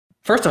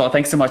First of all,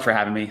 thanks so much for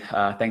having me.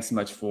 Thanks so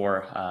much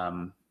for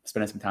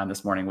spending some time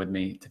this morning with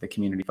me, to the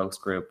community folks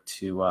group,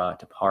 to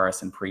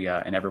Paris and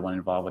Priya and everyone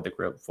involved with the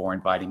group for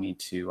inviting me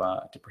to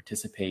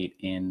participate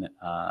in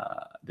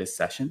this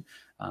session.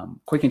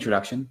 Quick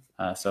introduction.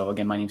 So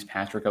again, my name is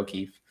Patrick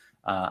O'Keefe.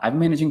 I've been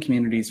managing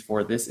communities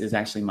for, this is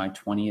actually my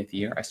 20th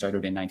year. I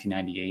started in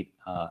 1998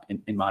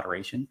 in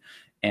moderation.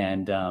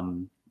 And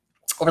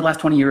over the last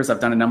 20 years, I've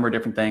done a number of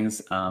different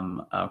things.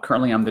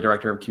 Currently, I'm the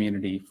director of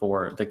community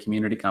for The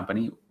Community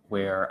Company,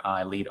 where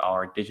I lead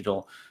our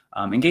digital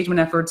engagement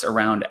efforts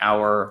around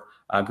our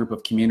group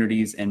of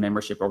communities and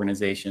membership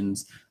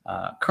organizations.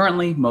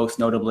 Currently, most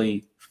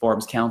notably,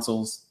 Forbes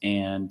Councils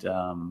and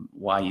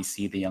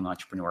YEC, the Young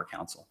Entrepreneur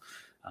Council.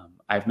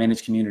 I've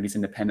managed communities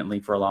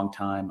independently for a long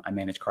time. I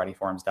manage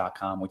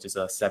karateforums.com, which is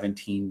a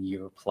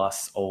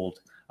 17-year-plus old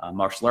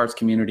martial arts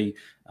community.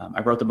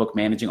 I wrote the book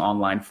Managing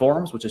Online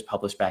Forums, which was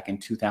published back in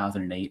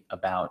 2008,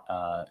 about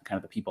kind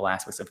of the people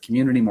aspects of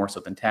community more so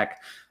than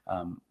tech.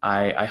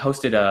 I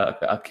hosted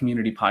a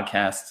community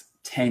podcast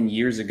 10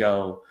 years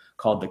ago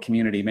called The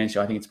Community Event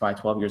Show. I think it's probably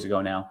 12 years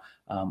ago now.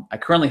 I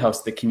currently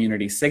host the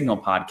Community Signal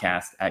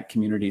podcast at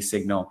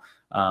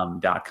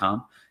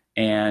communitysignal.com.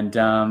 And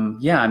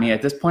yeah, I mean,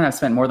 at this point, I've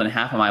spent more than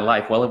half of my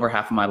life, well over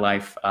half of my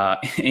life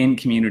in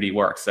community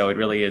work. So it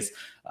really is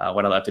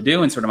what I love to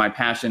do and sort of my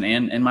passion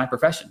and my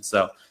profession.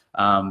 So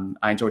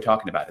I enjoy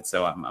talking about it.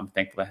 So I'm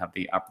thankful to have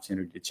the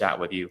opportunity to chat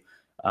with you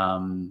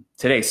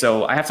today.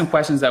 So I have some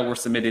questions that were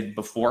submitted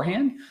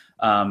beforehand.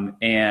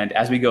 And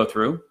as we go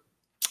through,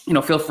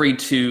 feel free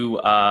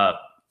to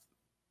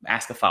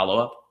ask a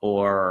follow-up,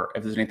 or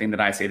if there's anything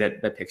that I say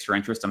that piques your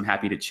interest, I'm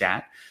happy to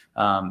chat.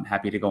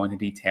 Happy to go into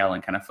detail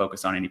and kind of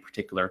focus on any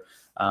particular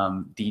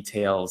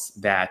details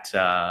that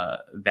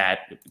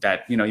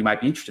you might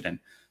be interested in.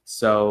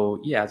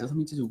 So yeah, just let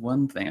me do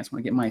one thing. I just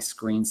want to get my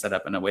screen set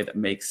up in a way that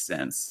makes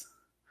sense.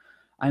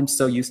 I'm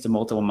so used to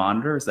multiple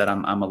monitors that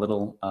I'm a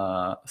little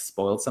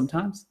spoiled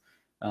sometimes.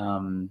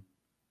 All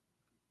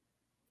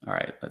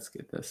right, let's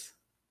get this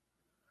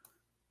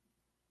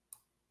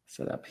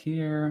set up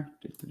here.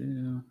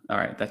 All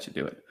right, that should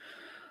do it.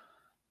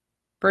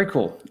 Very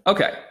cool.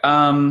 Okay.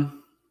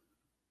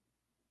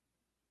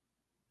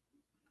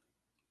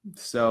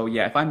 So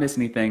yeah, if I miss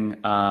anything,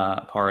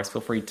 Paris,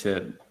 feel free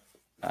to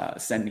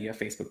send me a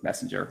Facebook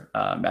Messenger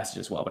message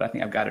as well, but I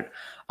think I've got it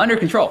under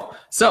control.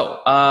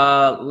 So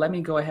let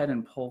me go ahead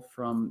and pull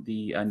from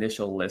the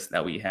initial list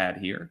that we had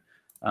here.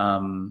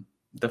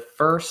 The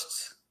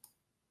first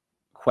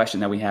question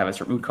that we have is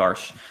from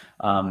Utkarsh.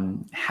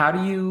 How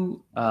do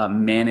you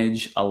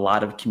manage a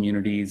lot of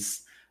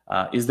communities?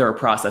 Is there a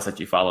process that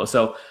you follow?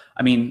 So,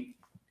 I mean,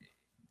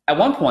 at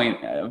one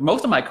point,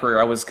 most of my career,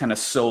 I was kind of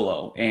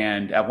solo.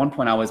 And at one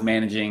point I was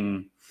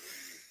managing,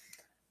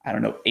 I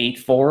don't know, 8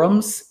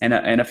 forums and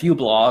a few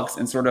blogs,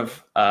 and sort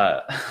of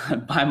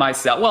by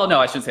myself. Well, no,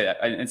 I shouldn't say that.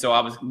 And so I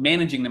was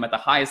managing them at the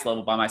highest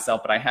level by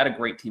myself, but I had a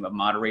great team of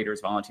moderators,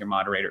 volunteer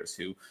moderators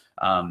who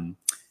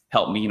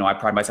helped me. I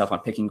pride myself on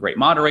picking great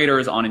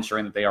moderators, on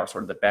ensuring that they are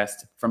sort of the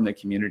best from the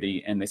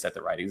community and they set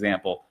the right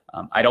example.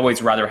 I'd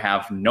always rather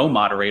have no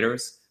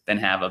moderators than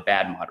have a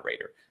bad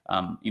moderator.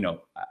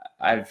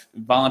 I've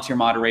volunteer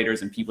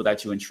moderators and people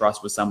that you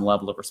entrust with some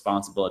level of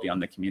responsibility on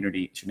the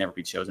community should never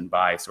be chosen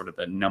by sort of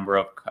the number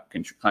of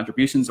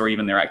contributions or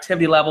even their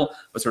activity level,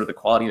 but sort of the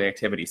quality of the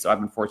activity. So I've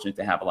been fortunate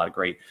to have a lot of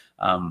great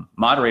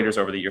moderators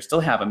over the years,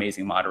 still have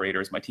amazing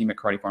moderators. My team at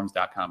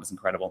karateforums.com is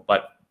incredible.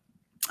 But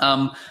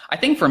I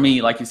think for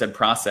me, like you said,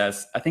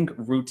 process, I think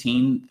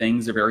routine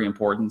things are very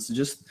important. So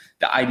just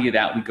the idea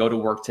that we go to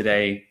work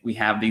today, we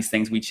have these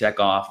things we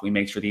check off, we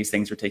make sure these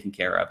things are taken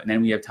care of, and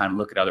then we have time to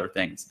look at other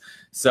things.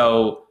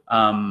 So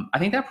I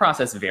think that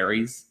process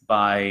varies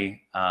by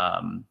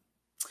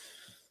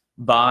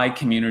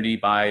community,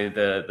 by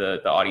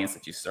the audience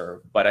that you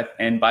serve,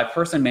 and by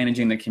person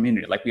managing the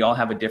community. Like, we all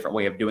have a different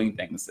way of doing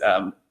things.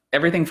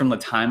 Everything from the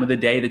time of the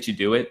day that you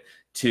do it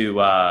to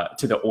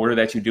the order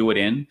that you do it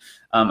in.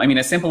 I mean,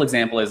 a simple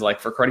example is, like,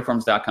 for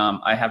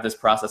karateforums.com, I have this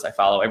process I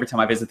follow. Every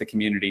time I visit the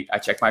community, I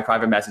check my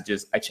private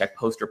messages, I check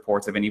post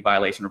reports of any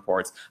violation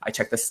reports, I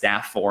check the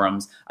staff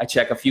forums, I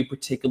check a few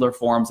particular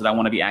forums that I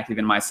want to be active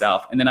in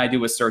myself, and then I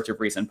do a search of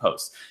recent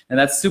posts. And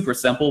that's super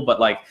simple, but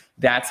like,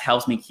 that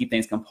helps me keep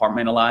things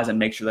compartmentalized and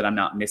make sure that I'm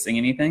not missing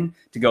anything,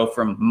 to go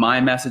from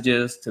my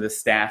messages to the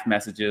staff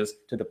messages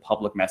to the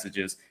public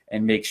messages,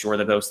 and make sure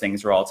that those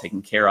things are all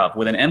taken care of,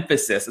 with an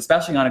emphasis,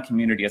 especially on a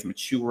community as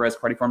mature as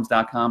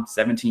karateforums.com,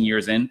 17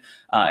 years in,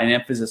 an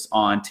emphasis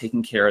on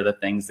taking care of the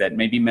things that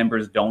maybe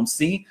members don't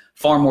see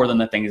far more than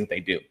the things that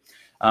they do.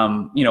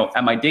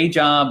 At my day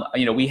job,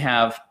 we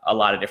have a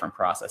lot of different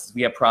processes.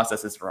 We have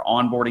processes for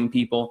onboarding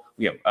people.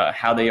 We have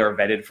how they are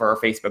vetted for our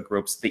Facebook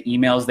groups, the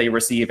emails they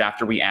receive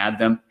after we add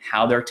them,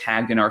 how they're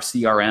tagged in our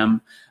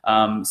CRM.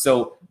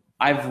 So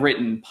I've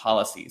written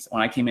policies.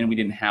 When I came in, we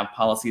didn't have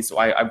policies. So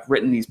I've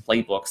written these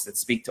playbooks that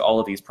speak to all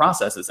of these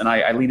processes, and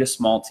I lead a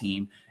small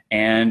team,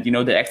 and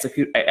they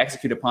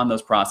execute upon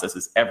those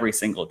processes every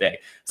single day.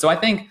 So I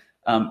think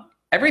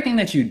everything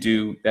that you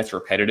do that's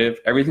repetitive,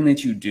 everything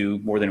that you do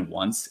more than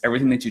once,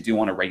 everything that you do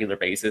on a regular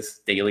basis,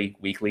 daily,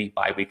 weekly,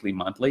 bi-weekly,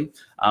 monthly,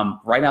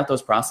 write out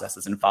those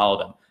processes and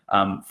follow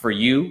them. For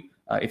you,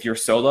 if you're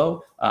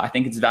solo, I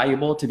think it's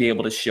valuable to be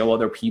able to show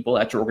other people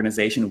at your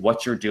organization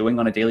what you're doing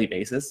on a daily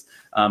basis.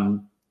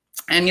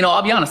 And, you know,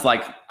 I'll be honest,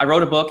 like, I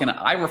wrote a book and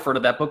I refer to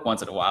that book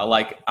once in a while.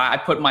 Like, I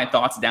put my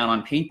thoughts down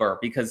on paper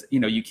because, you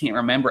know, you can't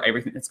remember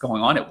everything that's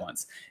going on at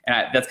once.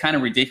 And that's kind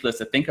of ridiculous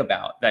to think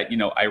about, that, you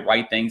know, I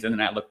write things and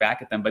then I look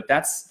back at them. But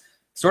that's,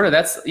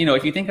 you know,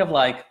 if you think of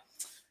like,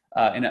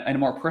 in a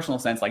more personal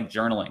sense, like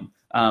journaling,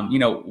 you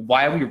know,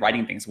 why are we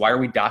writing things? Why are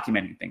we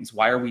documenting things?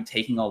 Why are we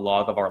taking a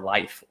log of our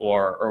life?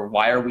 Or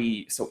why are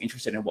we so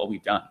interested in what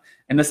we've done?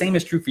 And the same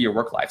is true for your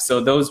work life. So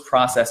those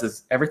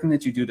processes, everything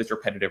that you do that's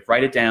repetitive,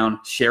 write it down,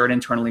 share it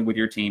internally with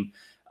your team.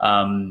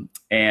 And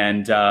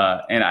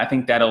I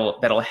think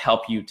that'll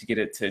help you to get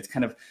it to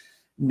kind of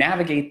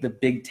navigate the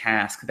big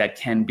task that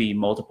can be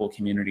multiple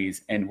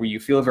communities, and where you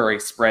feel very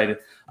spread.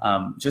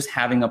 Just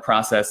having a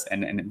process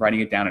and writing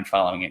it down and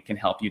following it can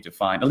help you to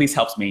find, at least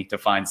helps me to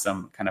find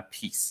some kind of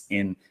peace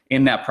in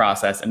that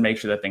process and make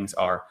sure that things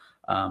are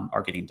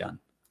getting done.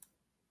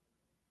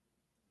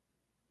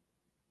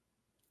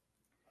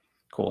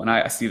 Cool. And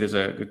I see there's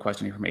a good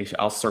question here from Aisha.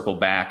 I'll circle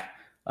back.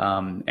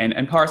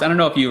 And Paris, I don't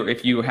know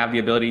if you have the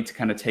ability to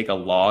kind of take a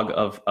log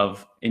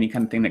of any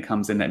kind of thing that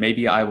comes in that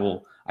maybe I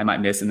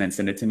might miss and then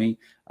send it to me.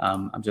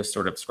 I'm just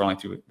sort of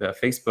scrolling through the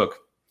Facebook.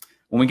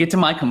 When we get to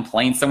my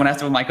complaints, someone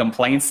asked about my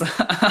complaints.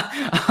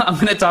 I'm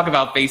going to talk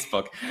about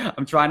Facebook.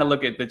 I'm trying to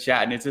look at the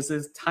chat, and it's just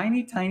this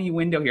tiny, tiny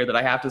window here that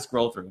I have to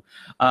scroll through.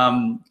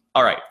 All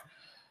right.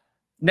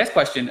 Next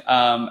question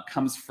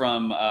comes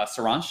from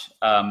Saransh.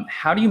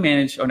 How do you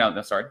manage? Oh, no,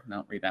 sorry.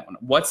 No, read that one.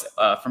 What's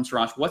from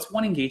Saransh? What's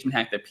one engagement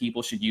hack that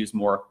people should use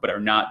more but are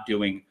not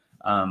doing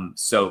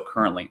so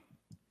currently?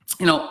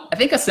 You know, I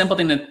think a simple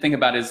thing to think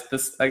about is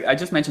this. I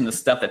just mentioned the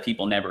stuff that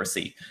people never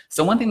see.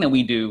 So one thing that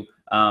we do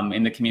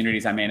in the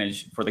communities I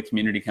manage for the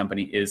community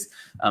company is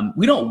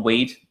we don't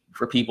wait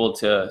for people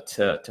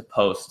to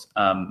post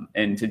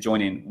and to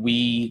join in.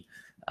 We,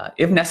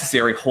 if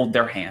necessary, hold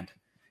their hand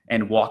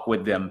and walk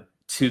with them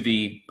to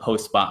the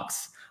post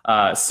box.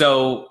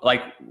 So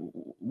like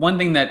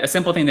a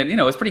simple thing that, you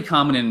know, is pretty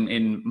common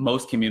in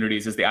most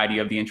communities is the idea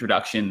of the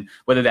introduction,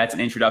 whether that's an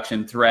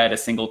introduction thread, a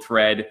single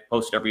thread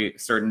posted every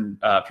certain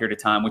period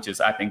of time, which is,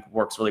 I think,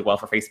 works really well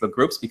for Facebook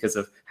groups because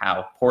of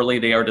how poorly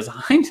they are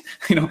designed,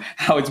 you know,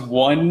 how it's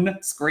one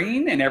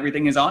screen and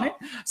everything is on it.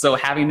 So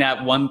having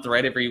that one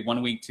thread every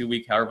 1 week, 2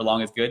 week, however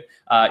long is good.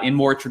 In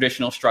more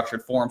traditional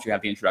structured forms, you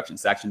have the introduction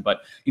section,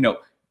 but, you know,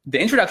 the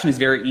introduction is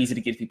very easy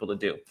to get people to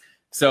do.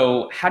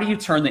 So how do you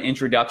turn the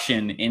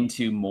introduction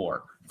into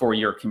more for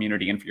your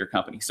community and for your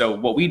company? So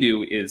what we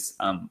do is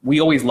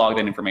we always log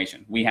that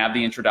information. We have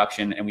the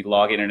introduction and we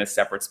log it in a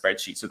separate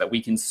spreadsheet so that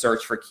we can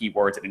search for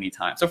keywords at any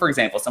time. So for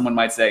example, someone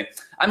might say,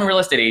 I'm a real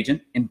estate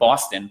agent in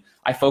Boston.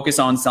 I focus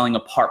on selling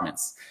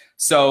apartments.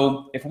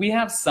 So if we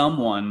have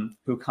someone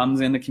who comes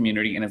in the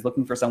community and is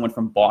looking for someone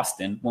from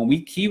Boston, when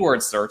we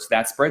keyword search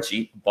that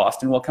spreadsheet,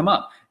 Boston will come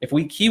up. If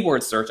we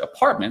keyword search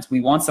apartments,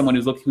 we want someone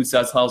who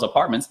sells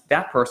apartments,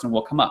 that person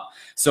will come up.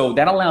 So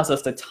that allows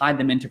us to tie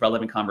them into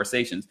relevant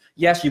conversations.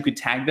 Yes, you could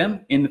tag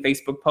them in the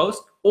Facebook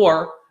post,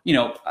 or, you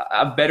know,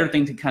 a better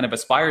thing to kind of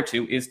aspire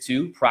to is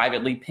to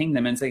privately ping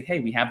them and say, hey,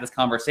 we have this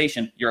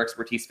conversation. Your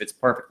expertise fits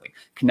perfectly.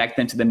 Connect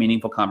them to the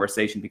meaningful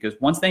conversation, because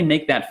once they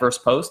make that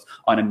first post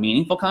on a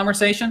meaningful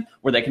conversation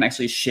where they can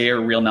actually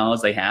share real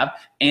knowledge they have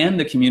and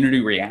the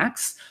community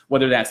reacts,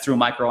 whether that's through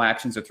micro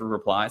actions or through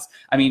replies,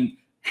 I mean,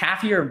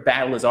 half your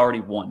battle is already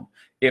won.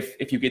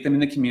 If you get them in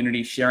the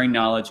community, sharing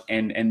knowledge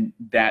and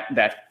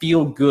that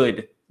feel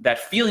good, that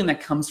feeling that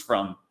comes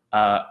from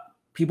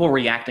people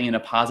reacting in a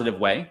positive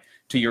way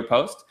to your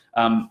post,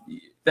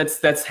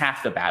 that's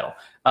half the battle.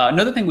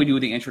 Another thing we do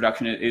with the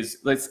introduction is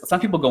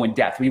some people go in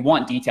depth. We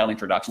want detailed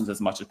introductions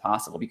as much as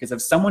possible, because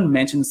if someone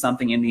mentions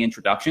something in the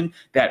introduction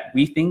that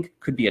we think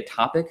could be a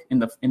topic in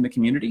the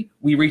community,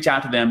 we reach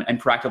out to them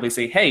and proactively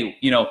say, hey,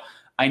 you know,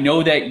 I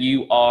know that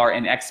you are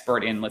an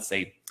expert in, let's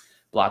say,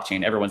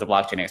 blockchain. Everyone's a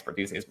blockchain expert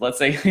these days. But let's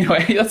say, you know,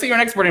 let's say you're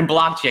an expert in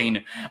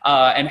blockchain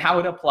and how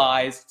it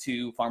applies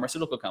to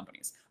pharmaceutical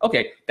companies.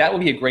 Okay, that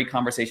would be a great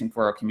conversation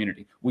for our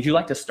community. Would you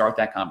like to start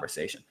that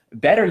conversation?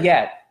 Better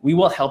yet, we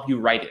will help you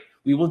write it.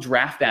 We will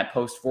draft that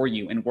post for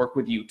you and work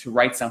with you to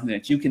write something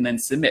that you can then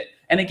submit.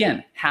 And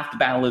again, half the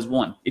battle is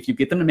won. If you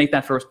get them to make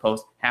that first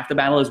post, half the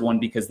battle is won,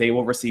 because they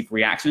will receive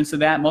reactions to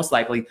that most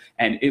likely,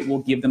 and it will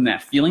give them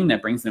that feeling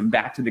that brings them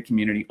back to the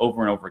community over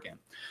and over again.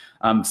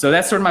 So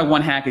that's sort of my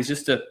one hack, is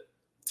just to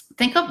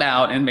think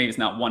about, and maybe it's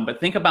not one, but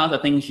think about the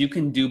things you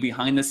can do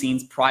behind the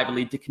scenes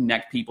privately to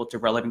connect people to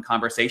relevant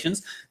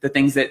conversations, the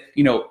things that,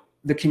 you know,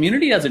 the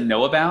community doesn't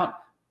know about.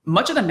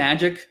 Much of the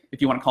magic, if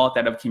you want to call it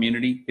that, of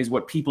community is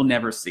what people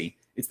never see.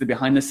 It's the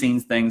behind the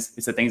scenes things.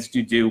 It's the things that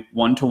you do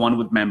one-to-one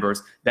with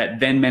members that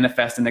then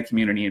manifest in the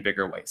community in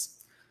bigger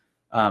ways.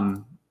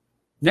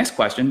 Next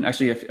question,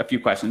 actually a few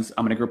questions.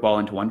 I'm going to group all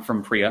into one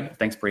from Priya.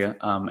 Thanks, Priya.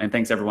 And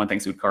thanks, everyone.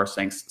 Thanks, Utkarsh.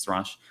 Thanks,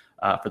 Saransh,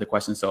 for the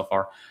questions so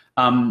far.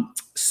 I'll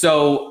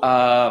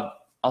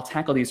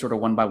tackle these sort of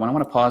one by one. I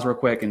want to pause real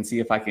quick and see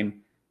if I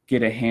can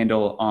get a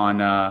handle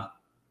on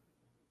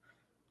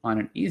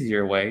an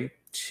easier way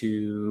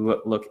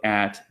to look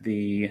at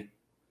the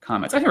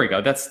comments. Oh, here we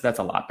go. That's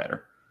a lot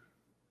better.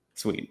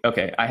 Sweet.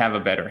 Okay, I have a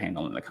better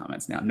handle in the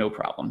comments now. No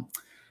problem.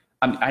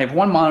 I have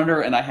one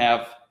monitor and I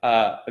have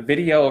a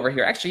video over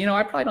here. Actually,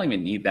 I probably don't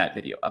even need that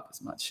video up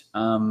as much.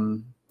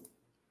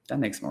 That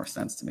makes more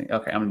sense to me.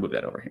 Okay, I'm gonna move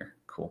that over here.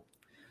 Cool.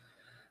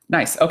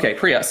 Nice. Okay,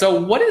 Priya. So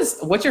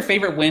what's your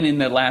favorite win in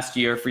the last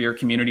year for your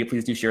community?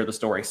 Please do share the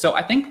story. So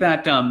I think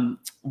that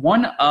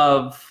one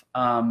of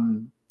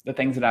the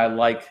things that I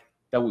like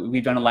that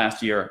we've done in the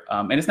last year,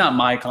 and it's not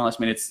my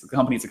accomplishment, it's the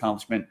company's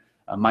accomplishment,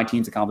 my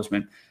team's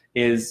accomplishment,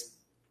 is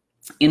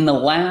in the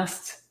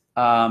last,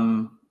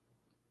 I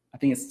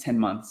think it's 10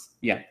 months.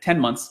 Yeah, 10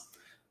 months.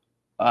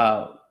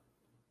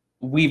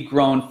 We've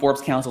grown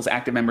Forbes Council's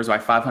active members by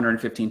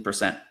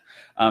 515%.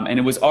 And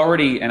it was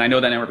already, and I know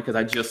that number because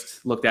I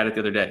just looked at it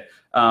the other day.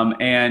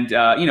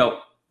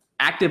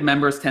 Active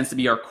members tends to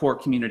be our core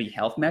community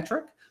health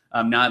metric,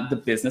 not the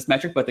business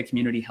metric, but the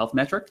community health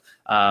metric.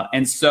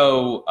 When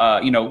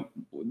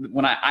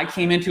I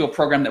came into a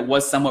program that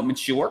was somewhat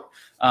mature,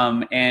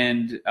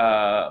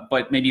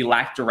 but maybe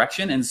lacked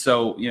direction. And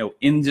so,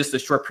 in just a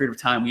short period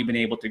of time, we've been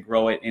able to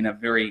grow it in a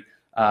very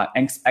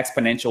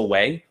exponential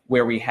way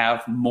where we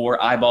have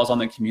more eyeballs on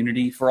the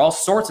community for all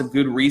sorts of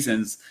good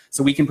reasons,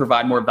 so we can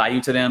provide more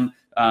value to them,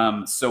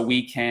 so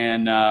we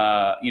can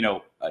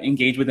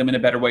engage with them in a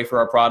better way for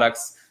our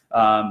products,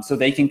 so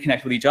they can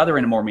connect with each other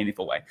in a more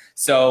meaningful way.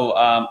 So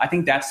I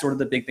think that's sort of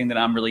the big thing that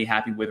I'm really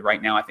happy with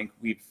right now. I think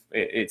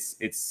it's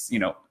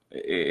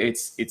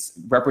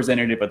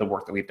representative of the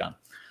work that we've done.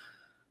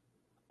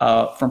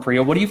 From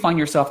Priya, what do you find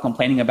yourself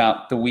complaining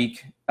about the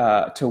week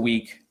to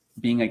week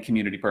being a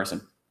community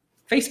person?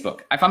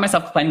 Facebook. I find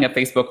myself complaining at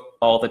Facebook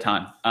all the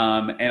time.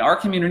 And our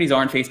communities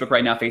are on Facebook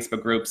right now,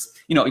 Facebook groups.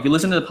 If you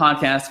listen to the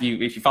podcast,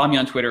 if you follow me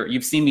on Twitter,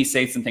 you've seen me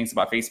say some things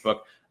about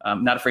Facebook.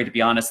 I'm not afraid to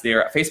be honest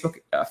there. Facebook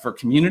for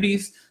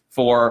communities,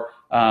 for,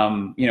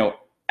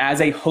 as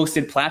a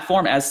hosted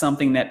platform, as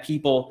something that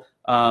people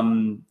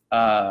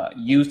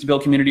use to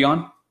build community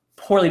on,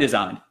 poorly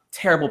designed,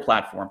 terrible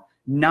platform,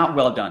 not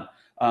well done.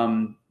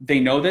 They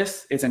know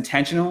this, it's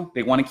intentional.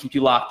 They want to keep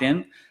you locked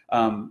in.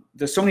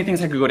 There's so many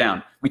things that could go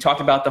down. We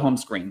talked about the home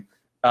screen.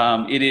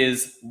 It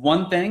is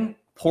one thing,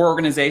 poor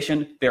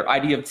organization. Their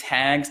idea of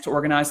tags to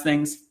organize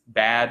things,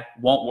 bad,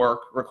 won't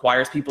work,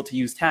 requires people to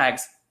use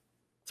tags.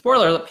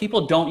 Spoiler alert,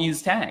 people don't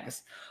use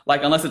tags.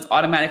 Unless it's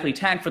automatically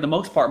tagged, for the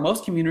most part,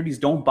 most communities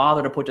don't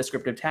bother to put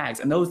descriptive tags.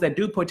 And those that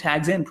do put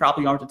tags in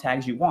probably aren't the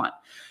tags you want.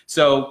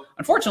 So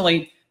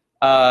unfortunately,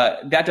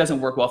 that doesn't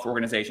work well for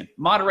organization.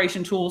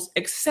 Moderation tools,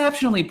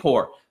 exceptionally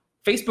poor.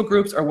 Facebook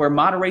groups are where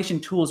moderation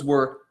tools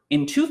were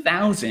in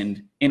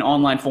 2000 in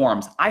online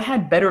forums. I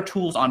had better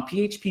tools on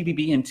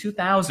PHPBB in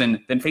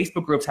 2000 than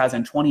Facebook groups has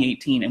in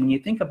 2018. And when you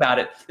think about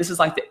it, this is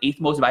like the 8th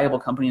most valuable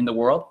company in the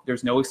world.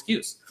 There's no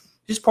excuse.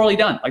 Just poorly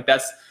done.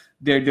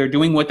 They're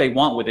doing what they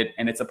want with it,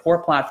 and it's a poor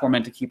platform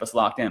meant to keep us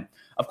locked in.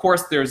 Of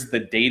course, there's the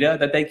data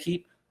that they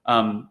keep.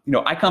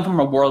 I come from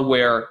a world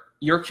where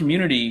your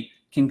community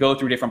can go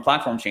through different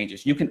platform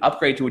changes. You can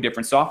upgrade to a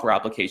different software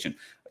application.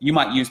 You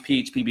might use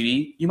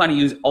PHPBB. You might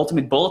use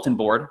Ultimate Bulletin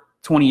Board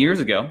 20 years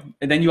ago,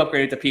 and then you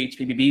upgrade it to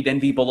PHPBB, then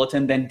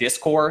vBulletin, then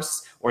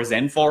Discourse or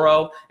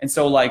Zenforo. And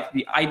so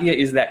the idea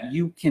is that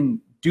you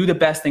can do the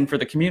best thing for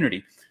the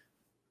community.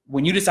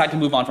 When you decide to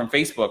move on from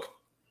Facebook,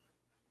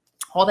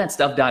 all that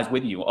stuff dies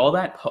with you. All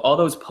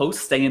those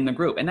posts stay in the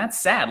group. And that's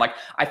sad.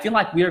 I feel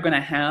like we are going to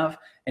have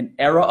an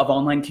era of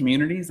online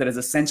communities that is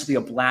essentially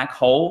a black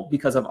hole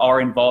because of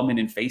our involvement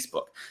in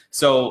Facebook.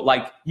 So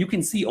you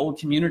can see old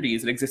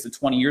communities that existed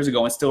 20 years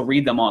ago and still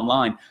read them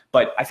online.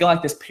 But I feel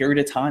like this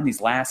period of time, these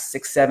last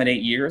 6, 7,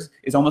 8 years,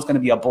 is almost going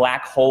to be a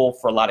black hole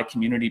for a lot of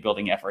community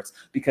building efforts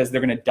because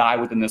they're going to die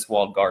within this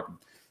walled garden.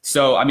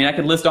 So, I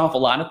could list off a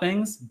lot of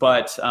things,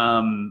 but,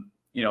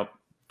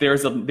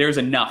 there's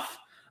enough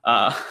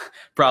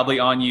probably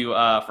on you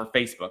for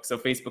Facebook. So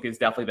Facebook is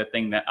definitely the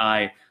thing that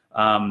I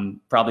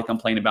probably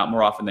complain about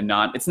more often than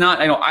not. It's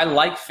not, I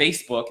like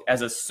Facebook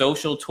as a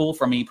social tool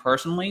for me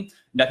personally.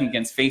 Nothing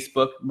against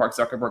Facebook, Mark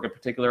Zuckerberg in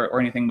particular, or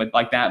anything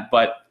like that.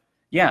 But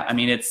yeah,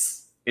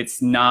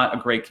 it's not a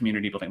great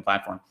community building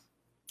platform.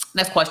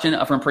 Next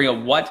question from Priya: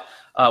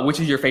 which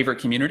is your favorite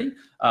community?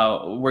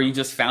 Where you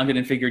just found it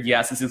and figured,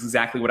 yes, this is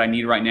exactly what I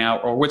need right now,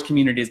 or which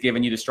community has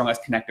given you the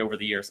strongest connect over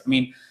the years?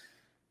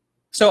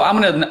 So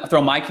I'm going to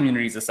throw my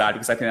communities aside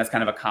because I think that's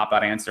kind of a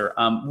cop-out answer.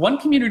 One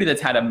community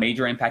that's had a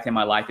major impact in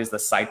my life is the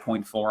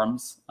SitePoint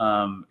forums.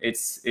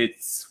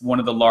 It's one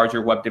of the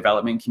larger web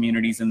development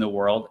communities in the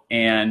world.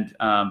 And,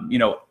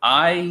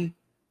 I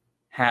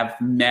have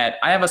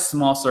a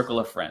small circle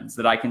of friends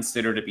that I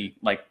consider to be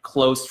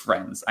close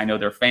friends. I know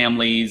their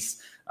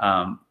families.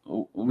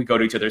 We go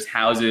to each other's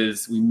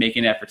houses. We make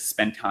an effort to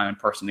spend time in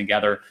person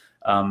together.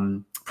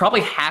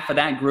 Probably half of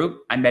that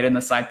group I met in the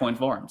SitePoint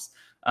forums.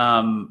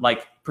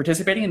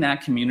 Participating in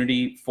that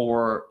community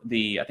for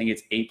I think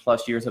it's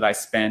 8+ years that I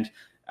spent,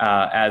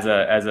 as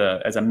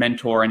a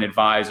mentor and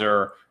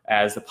advisor,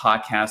 as a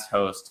podcast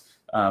host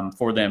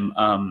for them,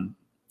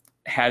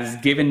 has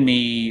given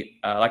me,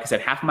 like I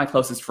said, half of my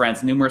closest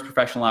friends, numerous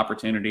professional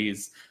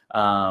opportunities.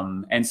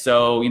 And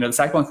so, the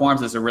Cycling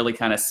Forums is a really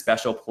kind of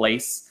special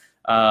place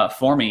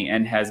for me,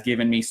 and has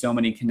given me so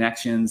many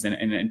connections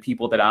and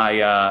people that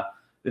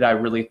I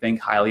really think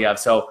highly of.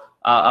 So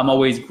I'm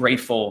always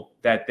grateful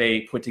that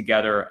they put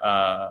together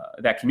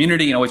that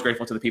community, and always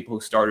grateful to the people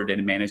who started it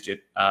and managed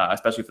it,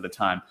 especially for the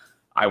time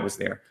I was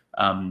there.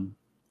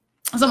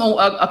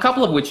 A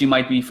couple of which you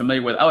might be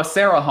familiar with.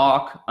 Sarah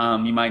Hawk,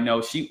 you might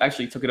know. She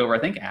actually took it over, I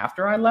think,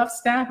 after I left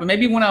staff, but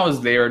maybe when I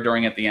was there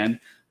during at the end.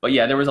 But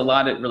yeah, there was a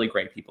lot of really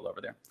great people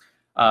over there.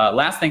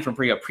 Last thing from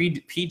Priya,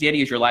 P.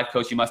 Diddy is your life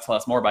coach. You must tell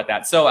us more about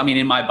that. So, I mean,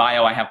 in my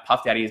bio, I have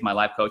Puff Daddy as my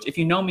life coach. If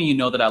you know me, you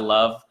know that I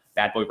love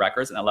Bad Boy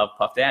Records and I love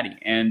Puff Daddy.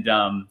 And,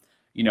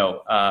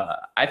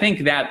 I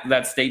think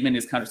that statement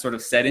is kind of sort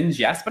of said in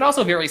jest, but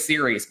also very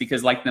serious,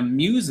 because like the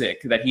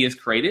music that he has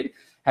created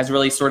has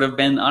really sort of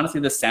been, honestly,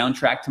 the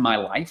soundtrack to my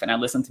life. And I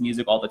listen to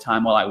music all the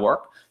time while I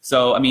work.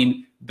 So, I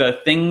mean, the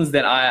things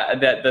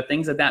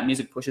that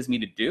music pushes me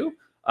to do,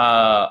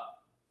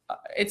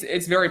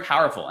 it's very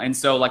powerful. And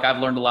so, like, I've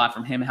learned a lot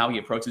from him, how he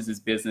approaches his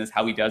business,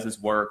 how he does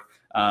his work.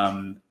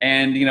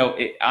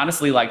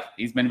 Honestly, like,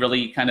 he's been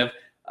really kind of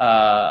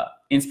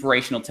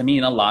inspirational to me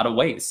in a lot of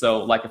ways.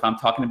 So, like, if I'm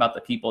talking about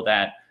the people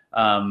that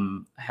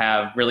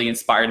have really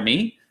inspired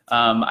me,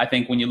 I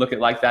think when you look at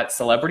like that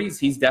celebrities,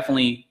 he's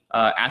definitely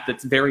at the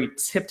very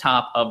tip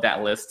top of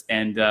that list.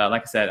 And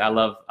like I said, I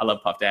love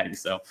Puff Daddy.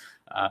 So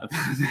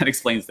that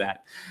explains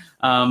that.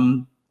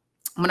 I'm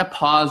going to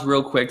pause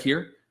real quick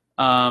here.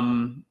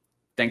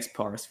 Thanks,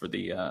 Paris, for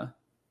the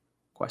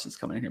questions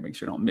coming in here. Make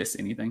sure I don't miss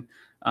anything.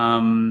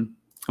 I'm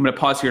going to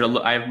pause here to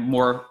look. I have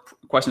more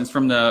questions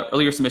from the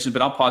earlier submissions,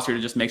 but I'll pause here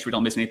to just make sure we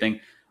don't miss anything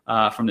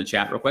from the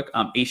chat real quick.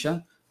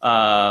 Aisha,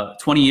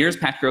 20 years,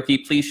 Patrick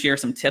Roki, please share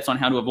some tips on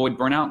how to avoid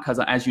burnout, because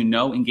as you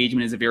know,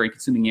 engagement is a very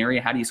consuming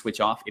area. How do you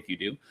switch off if you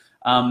do?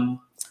 I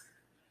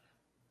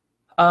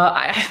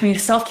mean,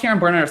 self-care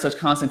and burnout are such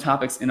constant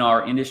topics in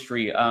our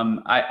industry.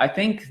 I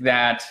think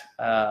that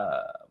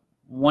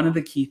one of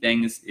the key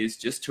things is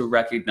just to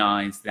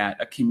recognize that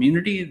a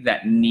community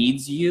that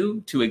needs you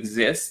to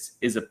exist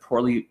is a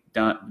poorly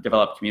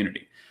developed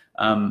community.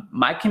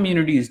 My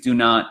communities do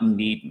not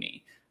need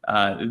me.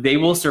 They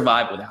will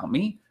survive without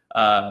me.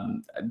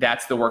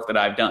 That's the work that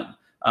I've done.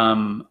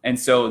 And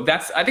so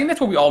I think that's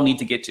what we all need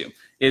to get to,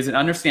 is an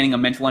understanding, a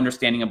mental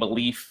understanding, a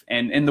belief.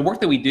 And the work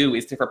that we do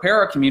is to prepare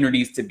our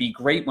communities to be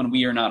great when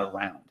we are not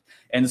around.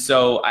 And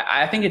so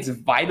I think it's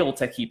vital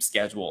to keep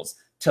schedules,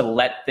 to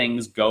let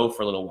things go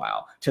for a little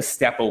while, to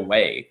step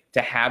away, to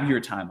have your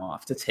time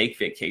off, to take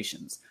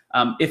vacations.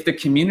 If the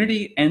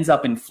community ends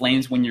up in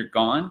flames when you're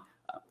gone,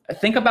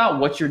 think about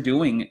what you're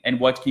doing and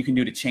what you can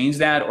do to change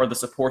that, or the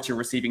support you're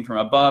receiving from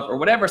above, or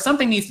whatever.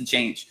 Something needs to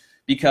change,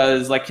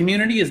 because like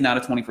community is not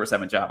a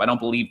 24/7 job. I don't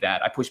believe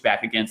that. I push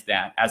back against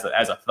that as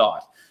a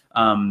thought.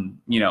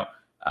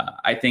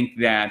 I think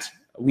that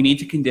we need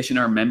to condition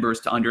our members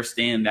to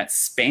understand that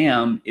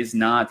spam is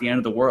not the end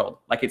of the world.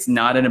 Like, it's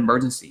not an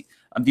emergency.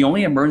 The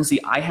only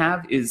emergency I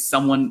have is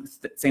someone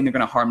saying they're going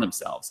to harm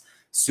themselves.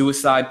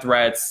 Suicide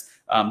threats,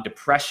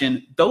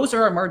 depression, those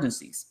are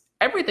emergencies.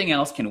 Everything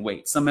else can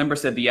wait. Some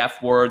members said the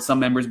F word, some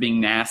members being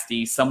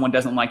nasty, someone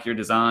doesn't like your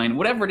design,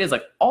 whatever it is,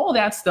 like all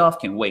that stuff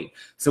can wait.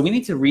 So we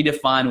need to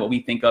redefine what we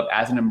think of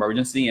as an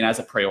emergency and as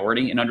a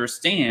priority, and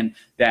understand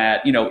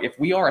that, if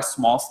we are a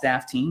small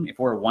staff team, if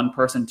we're one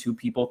person, two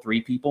people,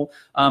 three people,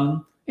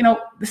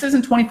 this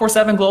isn't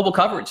 24/7 global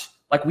coverage.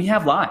 Like, we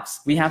have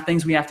lives. We have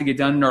things we have to get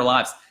done in our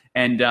lives.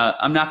 And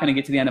I'm not going to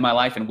get to the end of my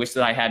life and wish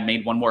that I had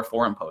made one more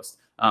forum post.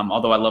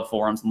 Although I love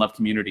forums and love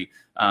community,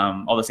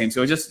 all the same.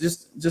 So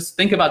just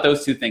think about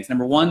those two things.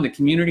 Number one, the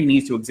community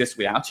needs to exist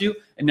without you.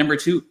 And number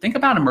two, think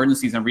about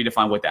emergencies and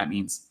redefine what that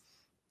means.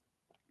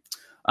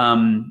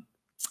 Pradyumna,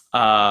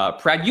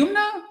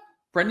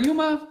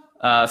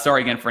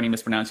 sorry again for any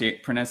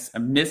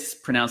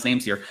mispronounced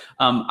names here.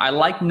 I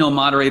like no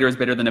moderator is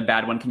better than a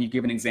bad one. Can you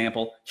give an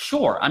example?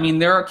 Sure. I mean,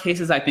 there are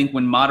cases, I think,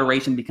 when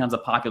moderation becomes a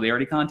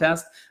popularity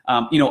contest.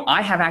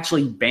 I have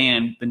actually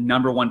banned the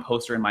 #1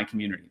 poster in my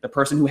community, the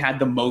person who had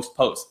the most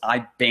posts.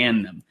 I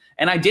banned them.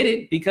 And I did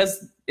it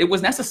because it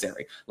was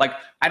necessary. Like,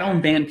 I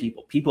don't ban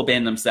people. People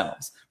ban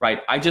themselves,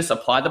 right? I just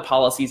apply the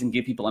policies and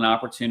give people an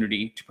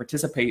opportunity to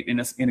participate in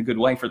a good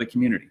way for the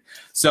community.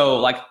 So,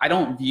 like, I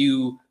don't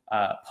view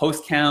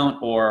post count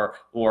or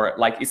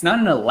like, it's not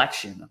an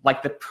election.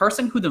 Like, the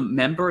person who the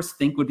members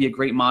think would be a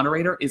great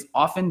moderator is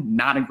often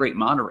not a great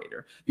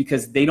moderator,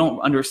 because they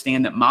don't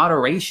understand that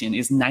moderation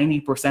is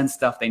 90%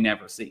 stuff they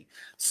never see.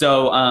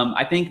 So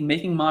I think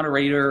making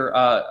moderator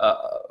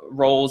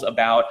roles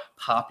about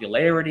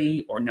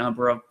popularity or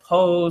number of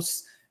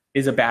posts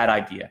is a bad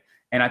idea.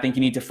 And I think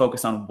you need to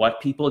focus on what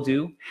people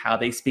do, how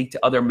they speak to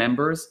other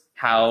members,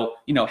 how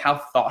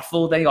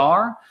thoughtful they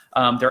are,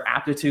 their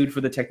aptitude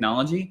for the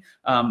technology.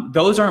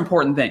 Those are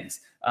important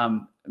things.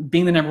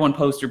 Being the #1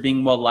 poster,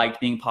 being well-liked,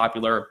 being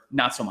popular,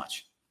 not so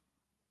much.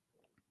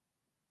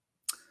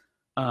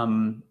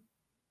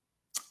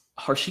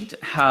 Harshit,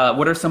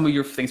 what are some of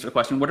your, thanks for the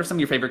question, what are some of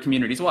your favorite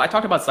communities? Well, I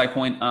talked about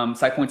SitePoint.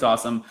 SitePoint's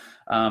awesome.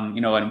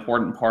 You know, an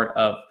important part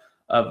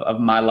of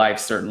my life,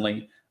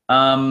 certainly.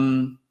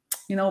 You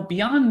know,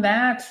 beyond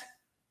that,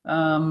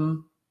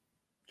 trying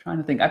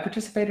to think, I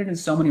participated in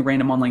so many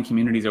random online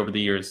communities over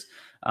the years.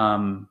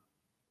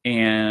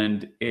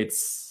 And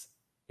it's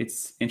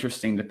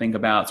interesting to think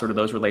about sort of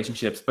those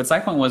relationships. But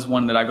SitePoint was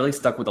one that I really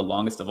stuck with the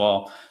longest of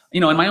all. You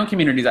know, in my own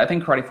communities, I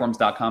think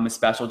KarateForums.com is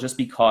special just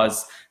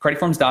because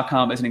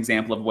KarateForums.com is an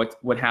example of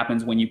what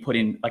happens when you put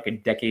in like a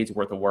decade's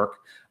worth of work.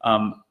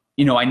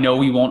 You know, I know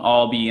we won't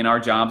all be in our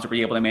jobs or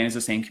be able to manage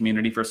the same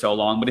community for so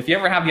long, but if you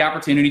ever have the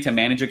opportunity to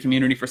manage a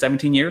community for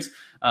 17 years,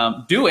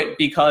 do it,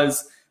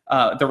 because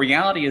the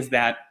reality is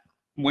that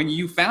when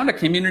you found a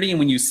community and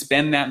when you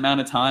spend that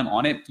amount of time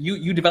on it,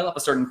 you develop a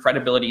certain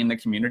credibility in the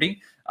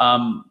community.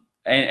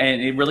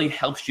 And it really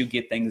helps you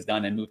get things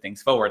done and move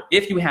things forward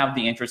if you have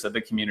the interest of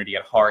the community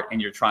at heart and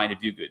you're trying to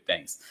do good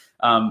things.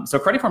 So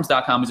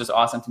KarateForums.com is just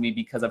awesome to me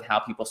because of how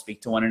people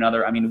speak to one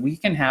another. I mean, we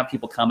can have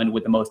people come in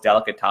with the most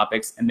delicate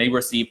topics and they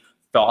receive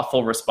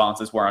thoughtful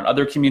responses, where on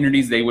other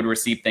communities they would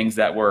receive things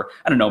that were,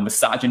 I don't know,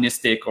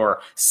 misogynistic or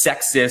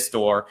sexist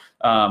or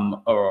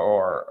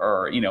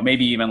you know,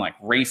 maybe even like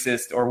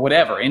racist or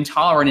whatever,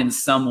 intolerant in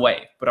some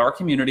way. But our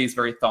community is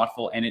very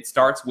thoughtful, and it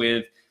starts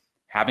with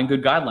having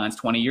good guidelines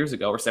 20 years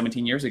ago or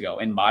 17 years ago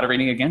and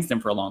moderating against them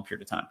for a long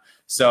period of time.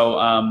 So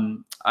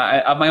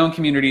of my own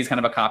community is kind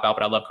of a cop-out,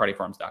 but I love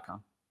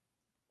KarateForums.com.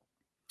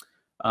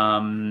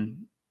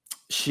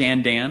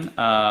 Shandan,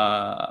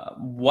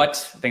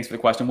 thanks for the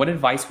question. What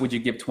advice would you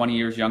give 20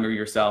 years younger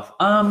yourself?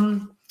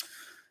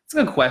 It's a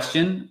good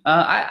question.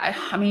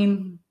 I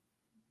mean,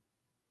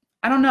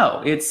 I don't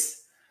know.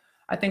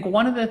 I think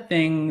one of the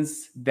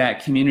things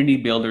that community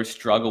builders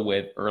struggle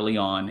with early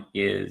on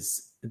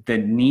is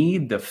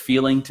the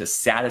feeling to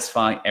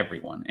satisfy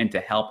everyone and to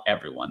help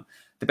everyone.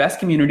 The best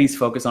communities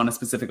focus on a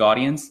specific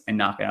audience and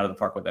knock it out of the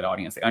park with that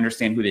audience. They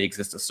understand who they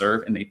exist to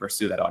serve and they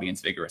pursue that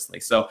audience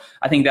vigorously. So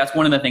I think that's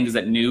one of the things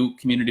that new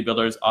community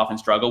builders often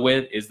struggle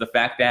with, is the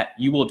fact that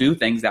you will do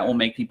things that will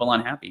make people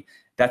unhappy.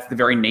 That's the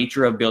very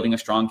nature of building a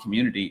strong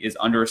community, is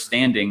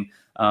understanding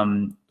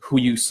who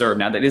you serve.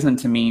 Now, that isn't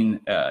to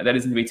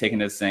be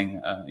taken as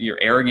saying you're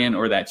arrogant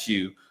or that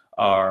you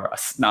are a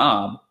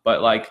snob,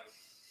 but like,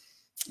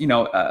 you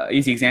know,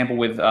 easy example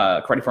with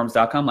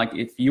KarateForums.com, like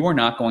if you are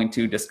not going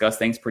to discuss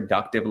things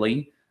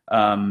productively,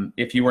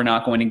 if you are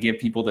not going to give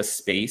people the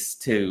space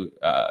to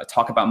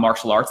talk about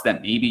martial arts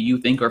that maybe you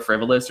think are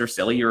frivolous or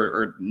silly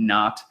or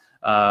not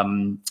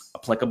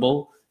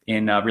applicable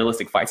in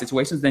realistic fight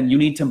situations, then you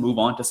need to move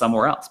on to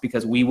somewhere else,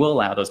 because we will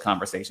allow those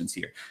conversations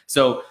here.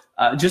 So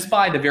just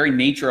by the very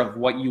nature of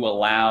what you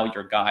allow,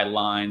 your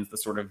guidelines, the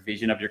sort of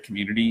vision of your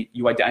community,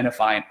 you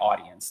identify an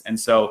audience. And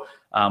so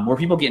where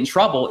people get in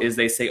trouble is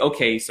they say,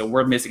 okay, so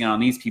we're missing out on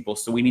these people,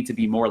 so we need to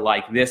be more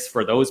like this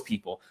for those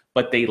people,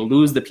 but they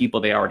lose the people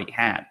they already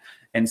had.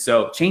 And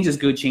so change is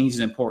good, change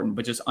is important,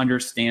 but just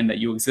understand that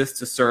you exist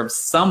to serve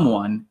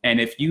someone. And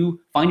if you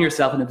find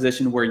yourself in a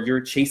position where you're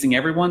chasing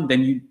everyone,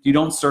 then you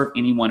don't serve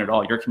anyone at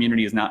all. Your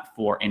community is not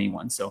for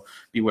anyone. So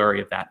be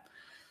wary of that.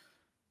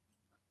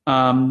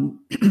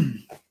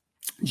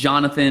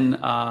 Jonathan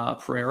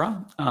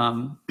Pereira,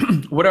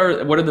 what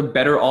are the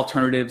better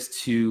alternatives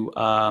to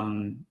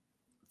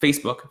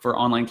Facebook for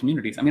online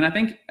communities? I mean, I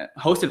think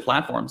hosted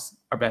platforms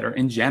are better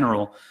in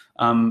general.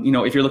 You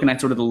know, if you're looking at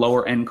sort of the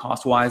lower end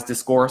cost-wise,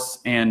 Discourse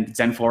and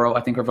Zenforo,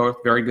 I think, are both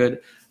very good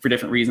for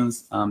different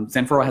reasons.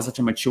 Zenforo has such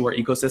a mature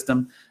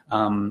ecosystem,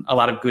 a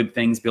lot of good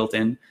things built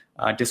in.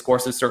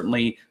 Discourse is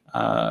certainly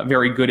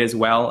very good as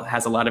well,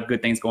 has a lot of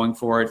good things going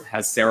for it.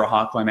 Has Sarah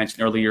Hawk, who I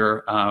mentioned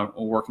earlier,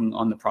 working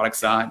on the product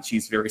side.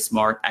 She's very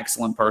smart,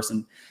 excellent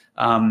person.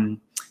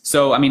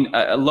 So, I mean,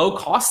 a low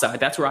cost side,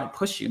 that's where I'd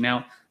push you.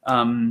 Now,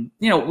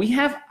 you know, we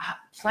have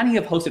plenty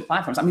of hosted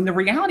platforms. I mean, the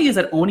reality is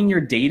that owning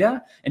your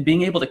data and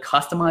being able to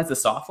customize the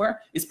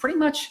software is pretty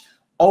much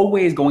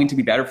always going to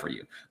be better for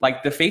you.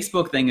 Like the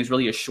Facebook thing is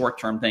really a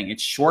short-term thing.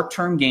 It's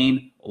short-term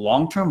gain,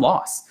 long-term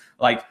loss.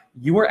 Like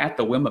you are at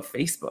the whim of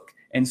Facebook.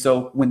 And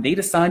so when they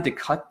decide to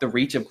cut the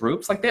reach of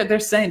groups, like they're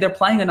saying, they're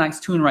playing a nice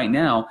tune right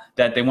now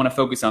that they want to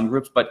focus on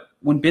groups. But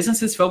when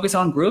businesses focus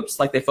on groups,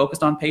 like they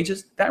focused on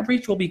pages, that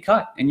reach will be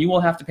cut and you will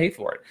have to pay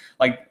for it.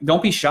 Like,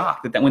 don't be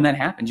shocked that when that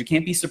happens. You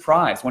can't be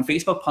surprised. When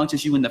Facebook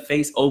punches you in the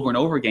face over and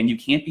over again, you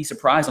can't be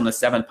surprised on the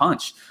seventh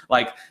punch.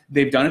 Like,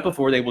 they've done it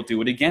before, they will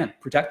do it again.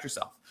 Protect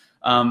yourself.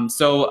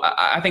 So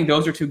I think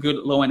those are two good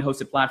low-end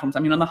hosted platforms. I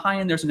mean, on the high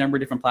end, there's a number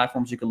of different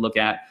platforms you can look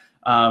at.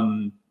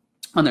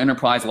 On the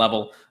enterprise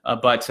level.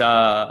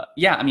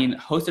 Yeah, I mean,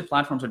 hosted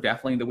platforms are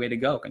definitely the way to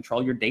go.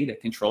 Control your data,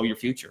 control your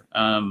future.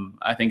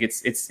 I think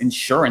it's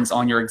insurance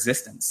on your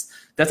existence.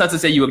 That's not to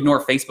say you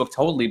ignore Facebook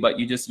totally, but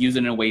you just use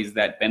it in ways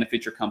that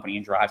benefit your company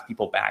and drives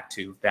people back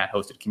to that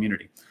hosted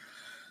community.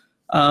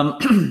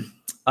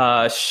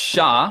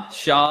 Shah.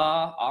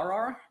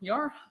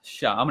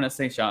 I'm going to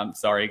say Shah. I'm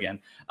sorry again.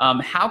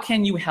 How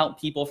can you help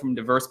people from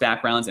diverse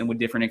backgrounds and with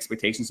different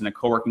expectations in a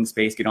co-working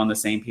space get on the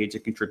same page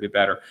and contribute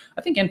better?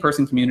 I think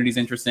in-person community is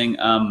interesting.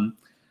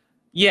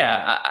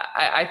 Yeah,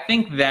 I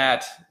think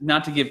that,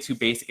 not to give too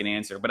basic an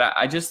answer, but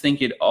I just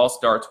think it all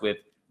starts with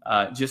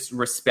just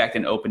respect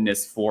and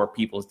openness for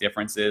people's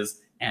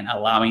differences and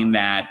allowing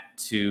that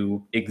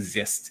to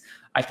exist.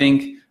 I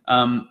think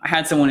I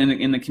had someone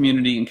in the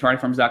community in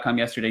karatefarms.com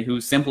yesterday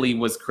who simply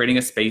was creating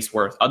a space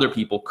where other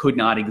people could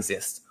not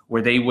exist,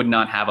 where they would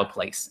not have a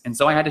place. And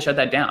so I had to shut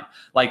that down.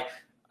 Like,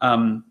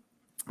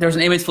 there's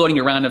an image floating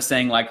around of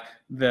saying, like,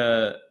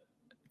 the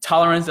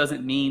tolerance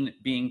doesn't mean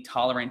being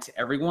tolerant to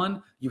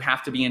everyone. You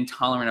have to be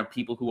intolerant of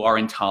people who are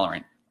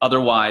intolerant.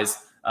 Otherwise,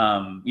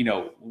 you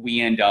know,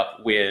 we end up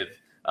with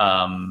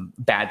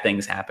bad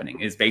things happening,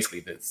 is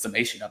basically the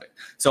summation of it.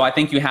 So I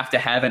think you have to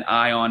have an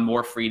eye on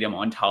more freedom,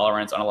 on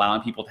tolerance, on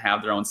allowing people to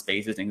have their own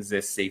spaces and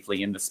exist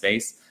safely in the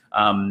space.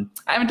 I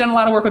haven't done a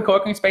lot of work with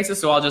co-working spaces,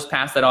 so I'll just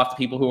pass that off to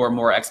people who are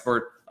more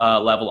expert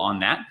level on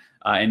that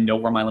and know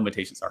where my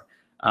limitations are.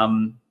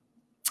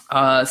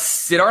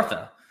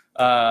 Siddhartha,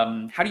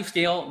 how do you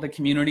scale the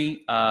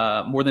community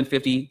more than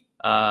 50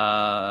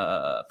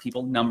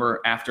 people number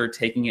after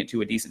taking it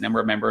to a decent number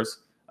of members?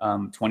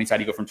 20, so how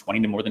do you go from 20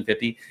 to more than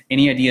 50?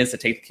 Any ideas to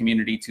take the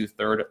community to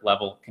third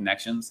level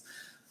connections?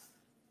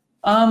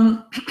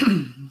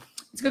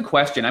 It's a good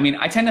question. I mean,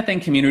 I tend to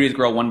think communities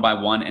grow one by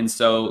one. And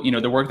so, you know,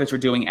 the work that you're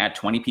doing at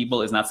 20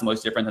 people is not so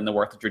much different than the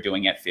work that you're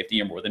doing at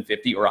 50 or more than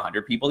 50 or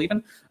 100 people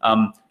even.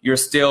 You're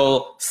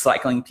still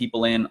cycling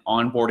people in,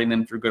 onboarding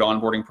them through good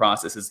onboarding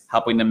processes,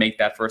 helping them make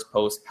that first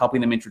post,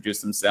 helping them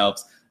introduce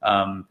themselves,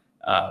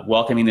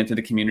 welcoming them to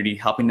the community,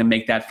 helping them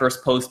make that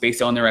first post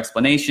based on their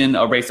explanation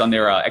or based on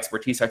their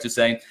expertise, I should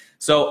say.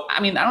 So, I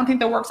mean, I don't think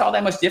that work's all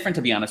that much different,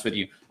 to be honest with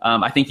you.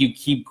 I think you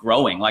keep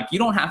growing. Like, you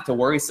don't have to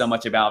worry so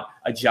much about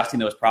adjusting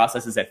those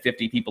processes at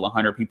 50 people,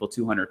 100 people,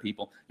 200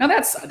 people. Now,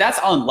 that's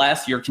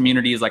unless your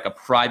community is like a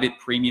private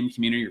premium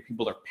community where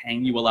people are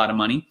paying you a lot of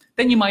money.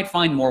 Then you might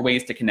find more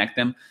ways to connect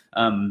them.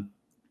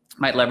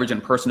 Might leverage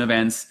in-person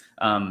events.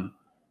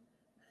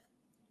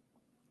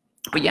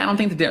 But yeah, I don't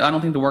think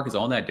the work is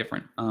all that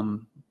different.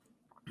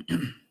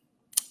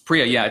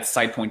 Priya, yeah, it's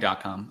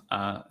sidepoint.com.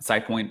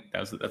 Sidepoint,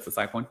 that's the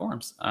Sidepoint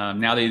forums.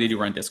 Now they do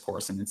run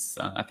discourse, and it's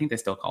I think they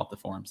still call it the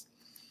forums.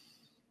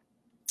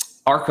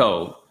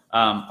 Arco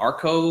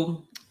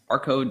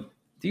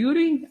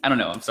duty? I don't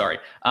know. I'm sorry.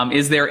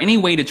 Is there any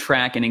way to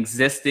track an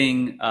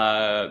existing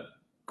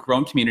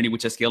grown community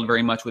which has scaled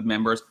very much with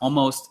members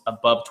almost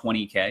above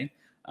 20K?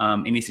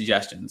 Any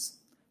suggestions?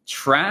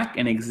 Track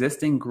an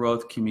existing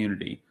growth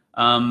community.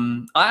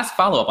 I'll ask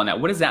follow-up on that.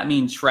 What does that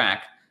mean,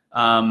 track?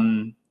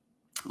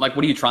 Like,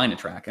 what are you trying to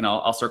track? And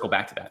I'll circle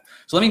back to that.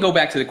 So let me go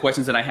back to the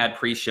questions that I had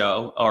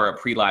pre-show or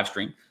pre-live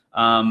stream.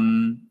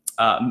 Mahesh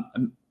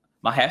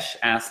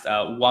asked,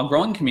 while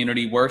growing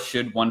community, where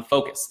should one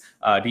focus?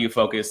 Do you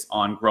focus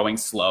on growing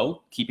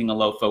slow, keeping a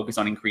low focus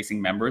on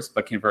increasing members,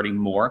 but converting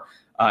more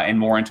and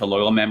more into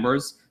loyal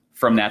members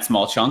from that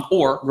small chunk,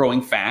 or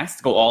growing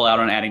fast, go all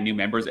out on adding new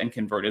members and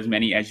convert as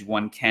many as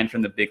one can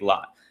from the big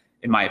lot?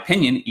 In my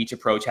opinion, each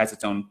approach has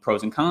its own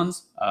pros and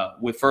cons.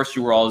 With first,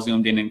 you were all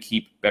zoomed in and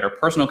keep better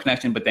personal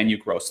connection, but then you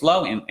grow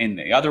slow. In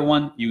the other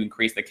one, you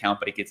increase the count,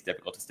 but it gets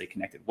difficult to stay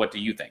connected. What do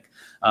you think?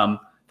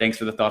 Thanks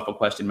for the thoughtful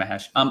question,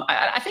 Mahesh.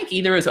 I think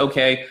either is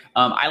okay.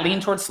 I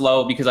lean towards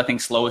slow because I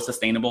think slow is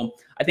sustainable.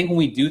 I think when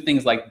we do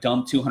things like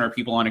dump 200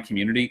 people on a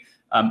community,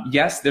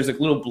 yes, there's a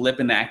little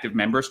blip in the active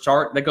members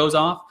chart that goes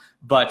off,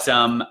 but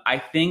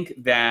I think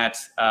that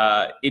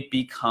it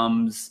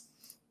becomes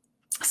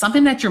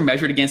something that you're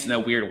measured against in a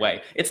weird way.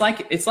 It's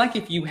like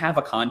if you have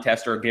a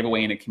contest or a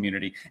giveaway in a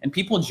community and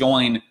people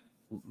join,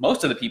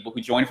 most of the people who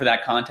join for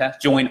that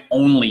contest join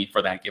only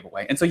for that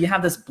giveaway. And so you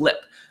have this blip.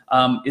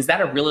 Is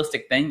that a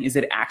realistic thing? Is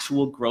it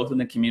actual growth in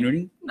the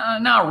community? No,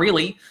 not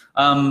really.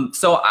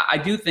 So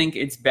I do think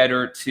it's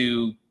better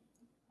to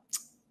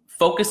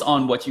focus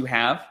on what you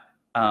have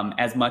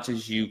as much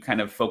as you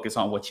kind of focus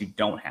on what you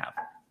don't have.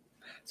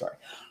 Sorry.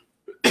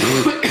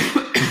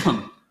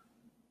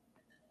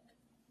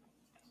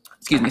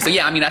 Excuse me. So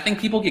yeah, I mean, I think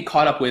people get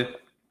caught up with,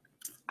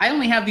 I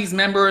only have these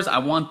members, I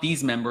want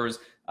these members.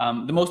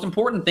 The most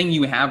important thing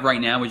you have right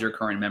now is your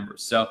current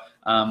members. So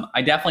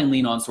I definitely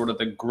lean on sort of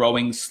the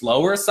growing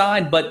slower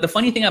side. But the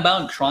funny thing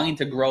about trying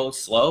to grow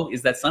slow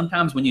is that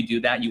sometimes when you do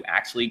that, you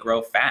actually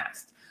grow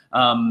fast.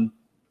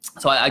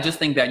 So I just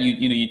think that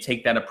you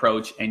take that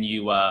approach and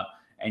you go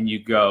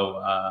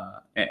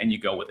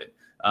with it.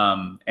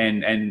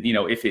 And you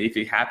know, if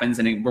it happens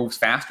and it moves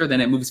faster, then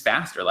it moves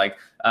faster. Like,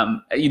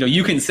 you know,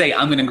 you can say,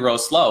 I'm going to grow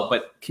slow,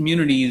 but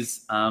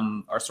communities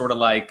are sort of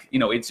like, you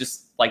know, it's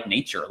just like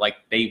nature. Like,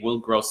 they will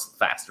grow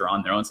faster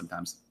on their own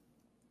sometimes.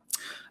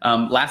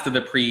 Last of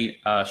the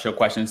pre-show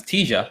questions,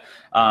 Tija,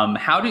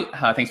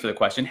 thanks for the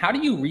question. How do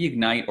you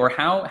reignite, or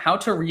how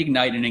to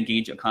reignite and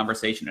engage a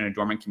conversation in a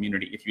dormant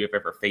community if you have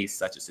ever faced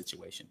such a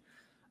situation?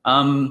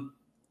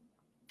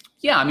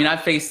 Yeah, I mean, I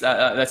faced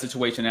that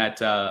situation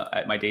at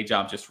my day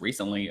job just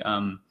recently.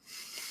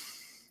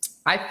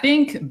 I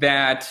think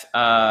that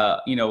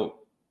you know,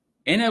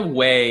 in a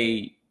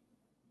way,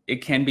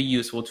 it can be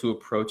useful to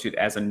approach it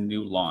as a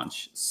new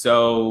launch.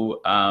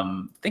 So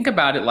think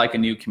about it like a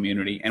new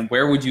community, and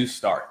where would you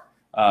start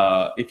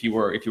if you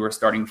were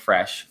starting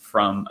fresh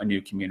from a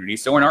new community?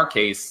 So in our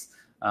case,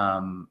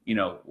 you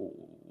know,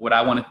 what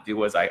I wanted to do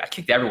was I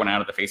kicked everyone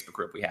out of the Facebook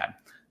group we had,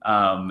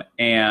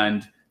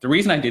 and the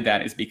reason I did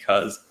that is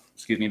because,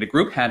 excuse me, the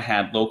group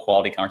had low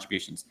quality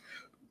contributions.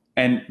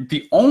 And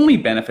the only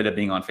benefit of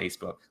being on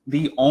Facebook,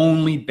 the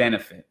only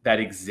benefit that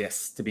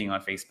exists to being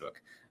on Facebook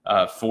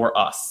for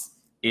us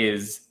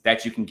is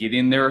that you can get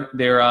in their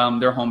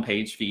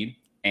homepage feed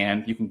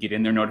and you can get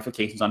in their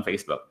notifications on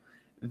Facebook.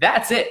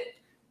 That's it.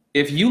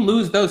 If you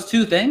lose those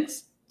two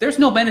things, there's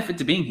no benefit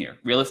to being here,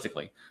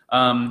 realistically.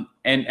 And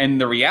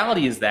the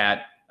reality is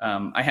that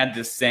I had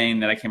this saying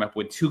that I came up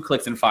with: 2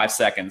 clicks in 5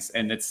 seconds,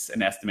 and it's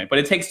an estimate, but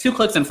it takes 2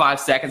 clicks in 5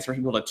 seconds for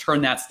people to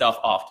turn that stuff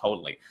off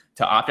totally,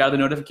 to opt out of the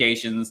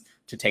notifications,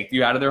 to take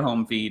you out of their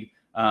home feed.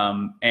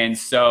 And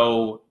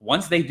so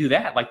once they do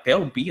that, like,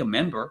 they'll be a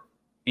member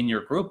in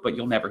your group, but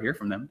you'll never hear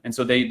from them. And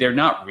so they're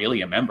not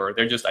really a member.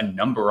 They're just a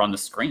number on the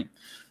screen.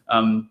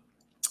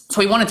 So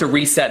we wanted to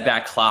reset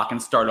that clock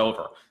and start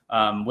over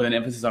with an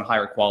emphasis on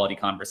higher quality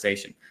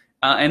conversation.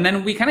 And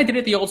then we kind of did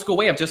it the old school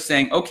way of just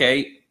saying,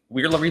 okay,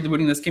 we're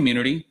rebooting this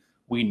community.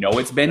 We know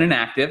it's been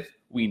inactive.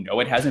 We know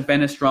it hasn't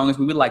been as strong as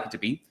we would like it to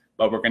be,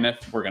 but we're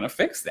gonna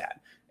fix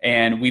that.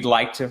 And we'd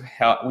like to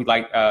help.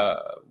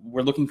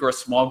 We're looking for a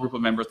small group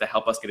of members to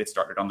help us get it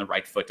started on the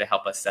right foot, to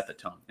help us set the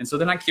tone. And so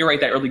then I curate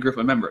that early group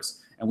of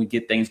members, and we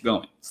get things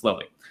going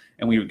slowly,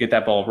 and we get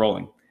that ball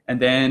rolling. And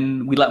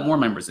then we let more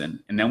members in,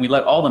 and then we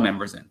let all the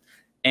members in.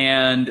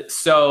 And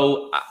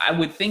so I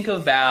would think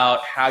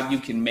about how you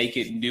can make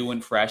it new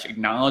and fresh,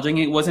 acknowledging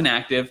it wasn't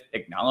active,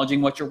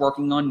 acknowledging what you're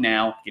working on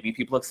now, getting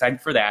people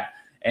excited for that,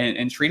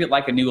 and treat it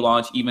like a new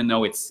launch, even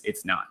though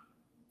it's not.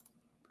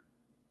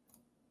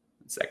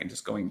 1 second,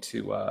 just going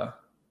to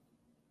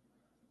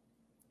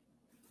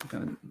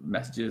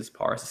messages.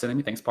 Paris sending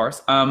me. Thanks,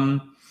 Paris.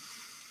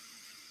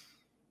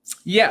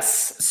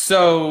 Yes.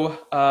 So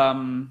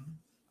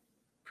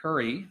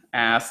Curry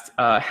asked,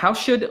 how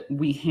should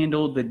we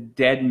handle the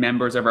dead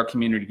members of our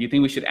community? Do you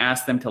think we should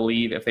ask them to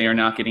leave if they are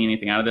not getting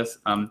anything out of this?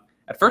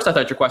 At first, I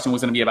thought your question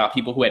was going to be about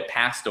people who had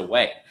passed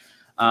away.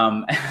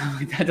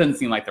 That doesn't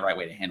seem like the right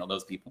way to handle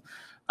those people.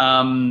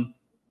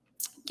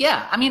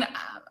 Yeah, I mean,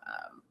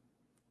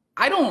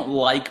 I don't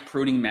like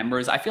pruning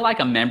members. I feel like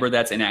a member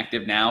that's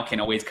inactive now can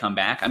always come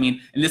back. I mean,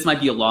 and this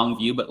might be a long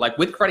view, but like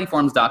with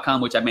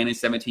creditforums.com, which I've managed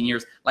 17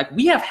 years, like,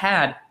 we have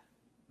had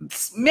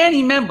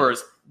many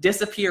members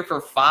disappear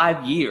for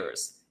 5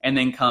 years and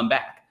then come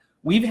back.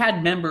 We've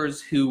had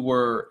members who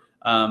were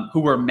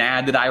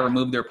mad that I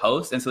removed their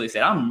post, and so they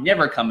said, I'm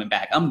never coming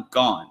back, I'm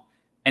gone.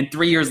 And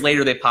 3 years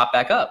later, they pop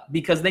back up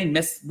because they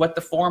missed what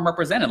the forum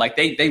represented. Like,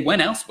 they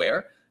went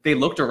elsewhere, they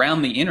looked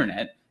around the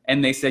internet,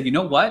 and they said, you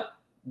know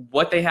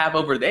what they have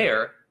over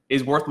there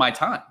is worth my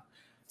time.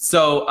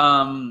 So,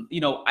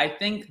 you know, I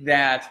think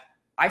that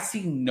I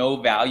see no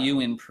value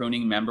in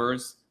pruning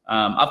members.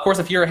 Of course,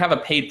 if you have a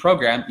paid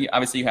program,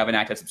 obviously you have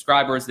inactive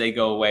subscribers, they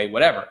go away,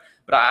 whatever.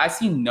 But I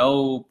see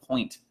no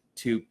point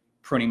to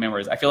pruning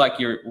members. I feel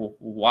like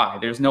why?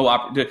 There's no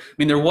I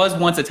mean, there was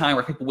once a time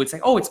where people would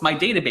say, oh, it's my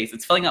database,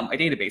 it's filling up my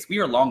database. We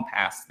are long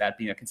past that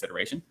being a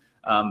consideration.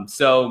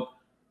 So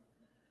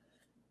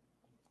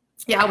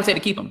yeah, I would say to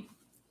keep them.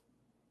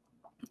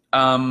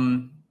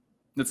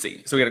 Let's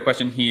see. So we got a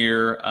question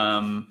here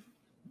from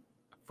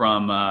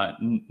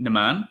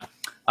Naman.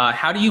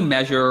 How do you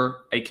measure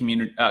a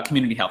community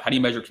health? How do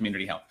you measure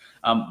community health?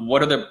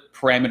 What are the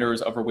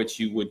parameters over which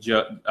you would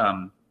judge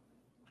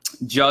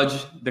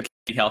the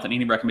community health, and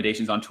any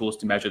recommendations on tools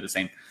to measure the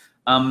same?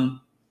 I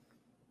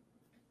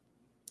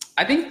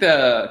think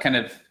the kind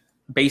of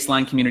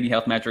baseline community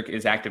health metric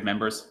is active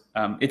members.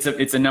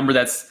 It's a number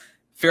that's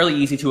fairly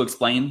easy to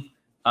explain.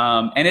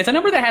 And it's a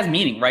number that has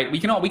meaning, right? We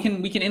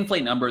can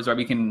inflate numbers, or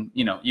we can,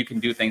 you can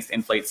do things to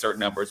inflate certain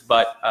numbers,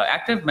 but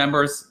active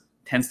members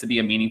tends to be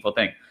a meaningful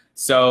thing.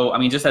 So, I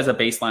mean, just as a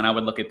baseline, I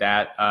would look at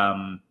that.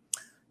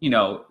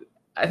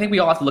 I think we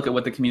all have to look at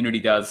what the community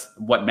does,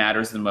 what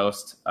matters the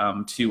most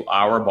to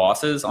our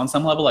bosses on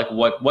some level, like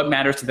what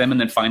matters to them, and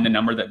then find the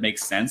number that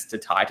makes sense to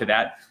tie to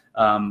that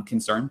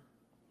concern.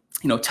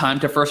 Time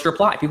to first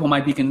reply. People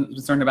might be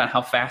concerned about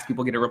how fast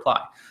people get a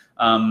reply.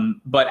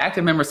 But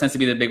active members tends to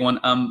be the big one.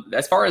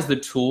 As far as the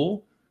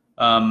tool,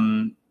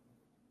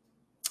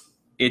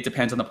 it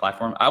depends on the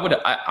platform.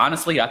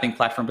 Honestly, I think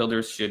platform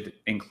builders should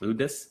include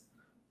this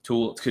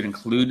tool, should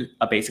include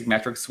a basic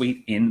metric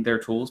suite in their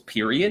tools,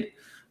 period.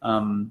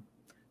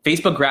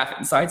 Facebook Graph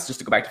Insights, just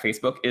to go back to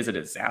Facebook, is a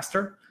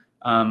disaster.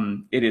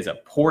 It is a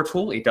poor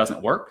tool. It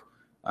doesn't work.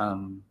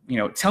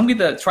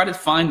 Try to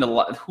find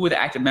who are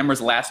the active members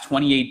the last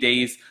 28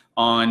 days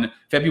on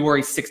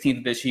February 16th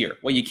of this year.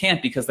 Well, you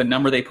can't, because the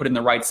number they put in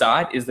the right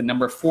side is the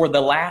number for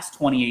the last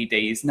 28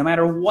 days, no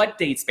matter what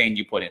date span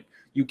you put in.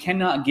 You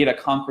cannot get a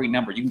concrete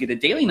number. You can get a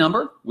daily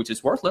number, which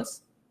is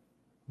worthless,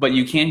 but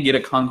you can get a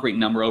concrete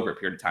number over a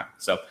period of time.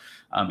 So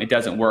it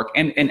doesn't work.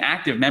 And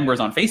active members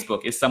on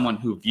Facebook is someone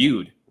who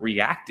viewed,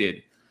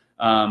 reacted,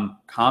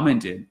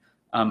 commented.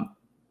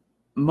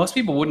 Most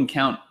people wouldn't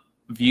count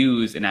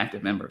views in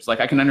active members. Like,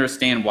 I can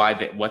understand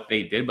what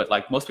they did, but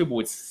like most people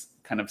would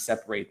kind of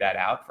separate that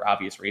out for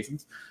obvious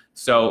reasons.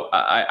 So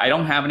I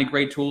don't have any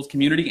great tools.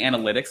 Community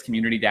Analytics,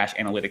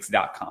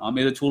 community-analytics.com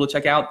is a tool to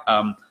check out.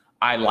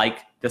 I like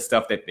the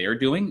stuff that they're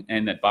doing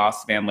and that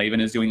Boss Van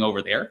Leeuwen is doing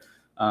over there.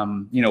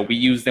 We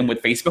use them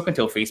with Facebook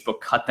until Facebook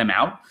cut them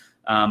out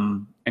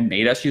and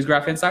made us use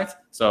Graph Insights.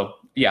 So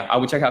yeah, I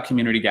would check out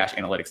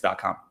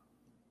community-analytics.com.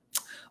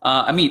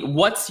 Amit,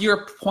 what's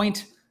your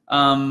point?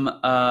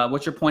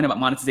 What's your point about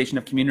monetization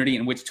of community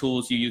and which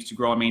tools you use to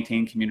grow and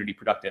maintain community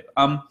productive?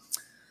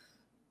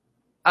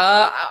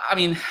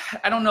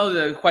 I don't know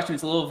the question.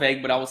 It's a little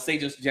vague, but I will say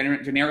just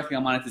generically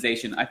on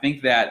monetization, I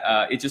think that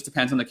it just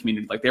depends on the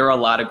community. Like, there are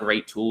a lot of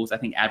great tools. I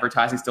think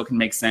advertising still can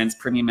make sense.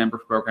 Premium member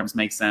programs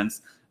make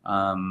sense.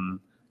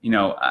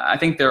 I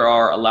think there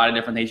are a lot of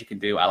different things you can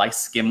do. I like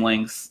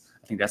Skimlinks.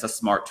 I think that's a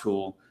smart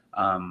tool.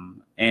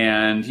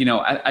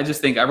 I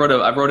just think I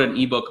wrote an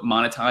ebook,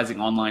 Monetizing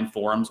Online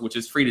Forums, which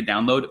is free to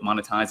download,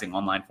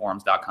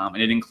 monetizingonlineforums.com.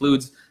 And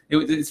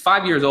it's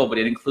 5 years old, but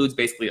it includes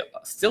basically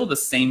still the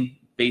same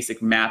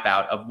basic map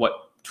out of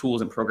what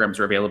tools and programs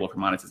are available for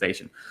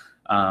monetization.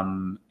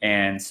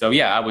 And so,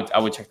 yeah, I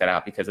would check that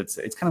out because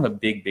it's kind of a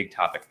big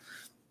topic.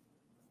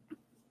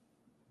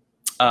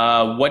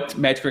 What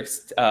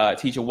metrics,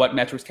 teacher, what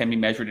metrics can be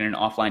measured in an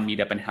offline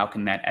meetup and how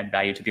can that add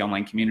value to the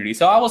online community?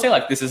 So I will say,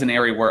 like, this is an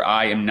area where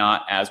I am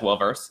not as well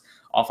versed,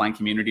 offline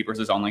community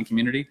versus online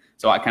community.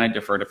 So I kind of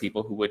defer to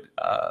people who would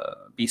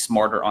be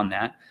smarter on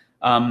that.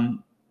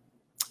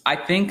 I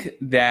think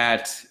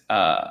that,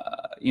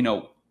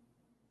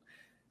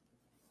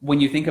 when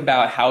you think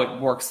about how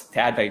it works to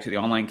add value to the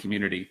online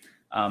community,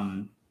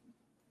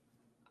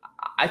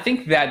 I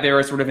think that there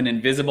is sort of an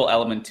invisible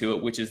element to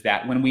it, which is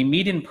that when we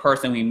meet in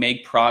person, we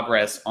make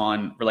progress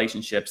on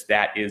relationships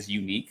that is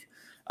unique.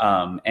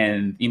 As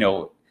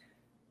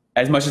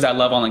much as I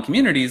love online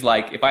communities,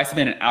 like, if I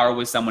spend an hour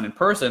with someone in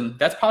person,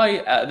 that's probably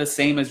the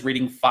same as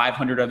reading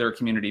 500 other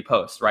community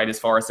posts, right? As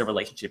far as the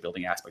relationship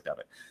building aspect of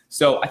it.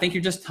 So I think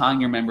you're just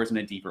tying your members in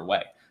a deeper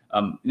way.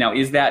 Now,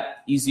 is that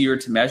easier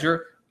to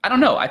measure? I don't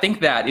know. I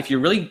think that if you're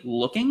really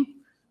looking,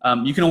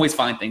 you can always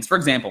find things. For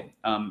example,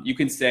 you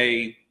can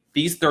say,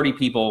 these 30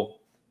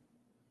 people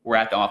were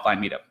at the offline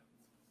meetup.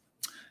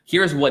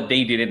 Here's what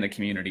they did in the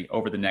community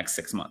over the next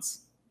 6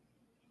 months.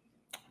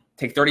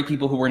 Take 30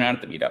 people who were not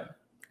at the meetup,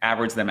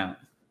 average them out.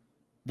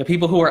 The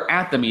people who are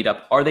at the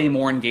meetup, are they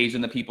more engaged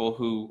than the people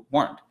who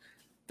weren't?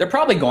 They're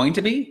probably going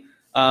to be.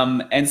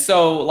 And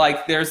so,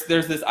 like, there's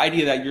this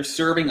idea that you're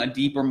serving a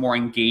deeper, more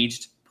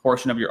engaged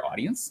portion of your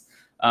audience.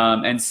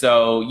 And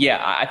so,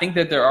 yeah, I think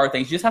that there are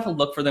things, you just have to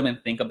look for them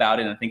and think about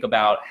it and think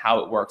about how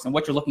it works and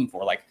what you're looking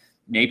for. Like,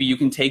 maybe you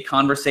can take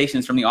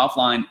conversations from the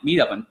offline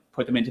meetup and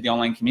put them into the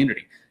online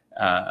community.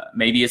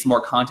 Maybe it's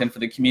more content for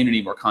the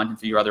community, more content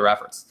for your other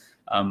efforts.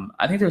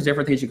 I think there's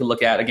different things you can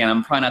look at. Again,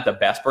 I'm probably not the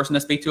best person to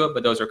speak to it,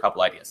 but those are a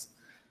couple ideas.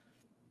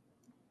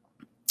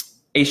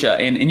 Aisha,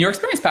 in your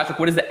experience, Patrick,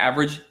 what is the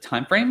average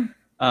time frame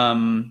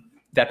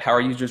that power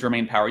users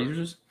remain power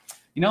users?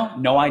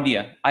 No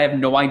idea. I have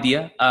no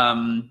idea.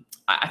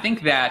 I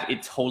think that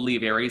it totally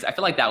varies. I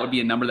feel like that would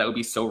be a number that would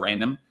be so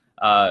random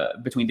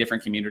between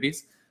different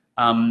communities.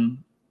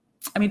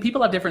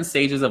 People have different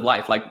stages of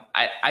life. Like,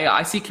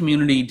 I see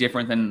community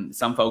different than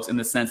some folks in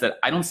the sense that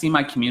I don't see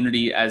my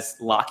community as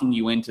locking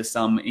you into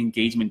some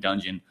engagement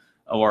dungeon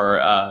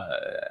or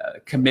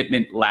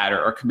commitment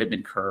ladder or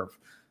commitment curve.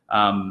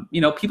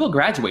 People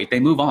graduate, they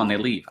move on, they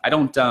leave. I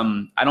don't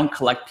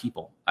collect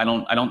people. I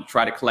don't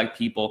try to collect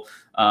people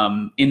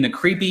in the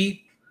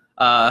creepy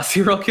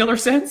serial killer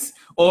sense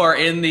or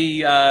in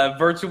the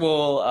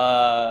virtual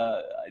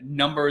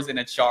numbers in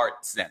a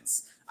chart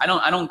sense. I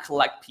don't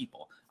collect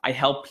people. I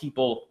help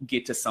people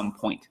get to some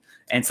point.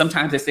 And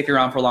sometimes they stick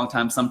around for a long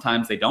time,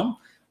 sometimes they don't.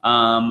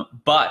 I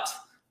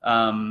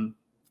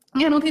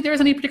don't think there's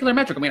any particular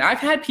metric. I've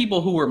had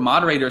people who were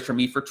moderators for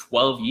me for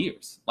 12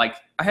 years. Like,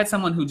 I had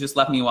someone who just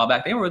left me a while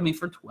back. They were with me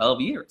for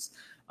 12 years.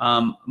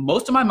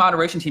 Most of my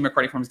moderation team at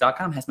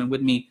creditforms.com has been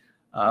with me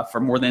for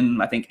more than,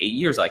 I think, 8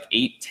 years, like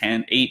 8,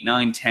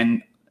 9,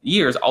 10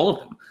 years, all of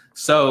them.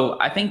 So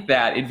I think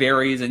that it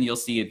varies, and you'll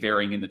see it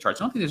varying in the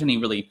charts. I don't think there's any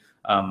really,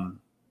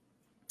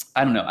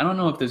 I don't know. I don't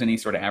know if there's any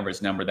sort of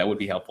average number that would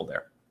be helpful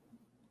there.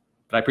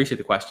 But I appreciate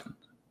the question.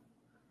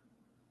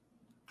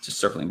 Just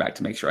circling back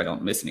to make sure I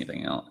don't miss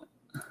anything else.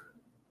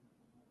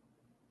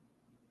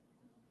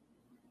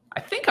 I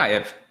think I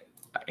have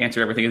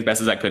answered everything as best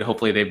as I could.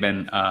 Hopefully they've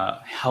been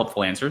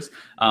helpful answers.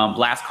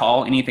 Last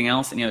call, anything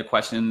else? Any other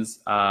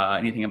questions?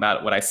 Anything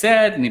about what I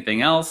said?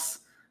 Anything else?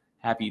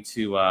 Happy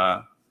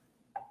to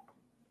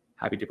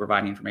provide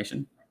any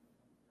information.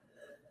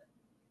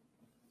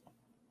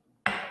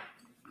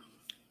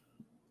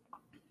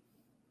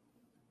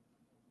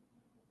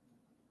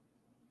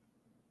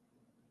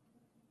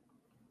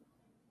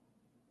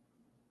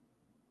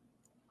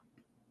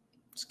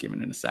 Just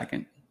giving it a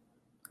second.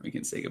 We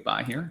can say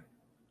goodbye here.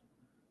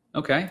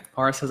 Okay,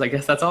 Paris says, I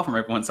guess that's all from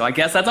everyone. So I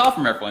guess that's all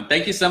from everyone.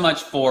 Thank you so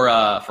much for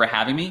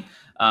having me.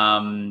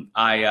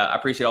 I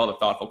appreciate all the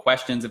thoughtful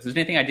questions. If there's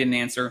anything I didn't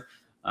answer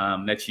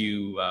that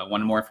you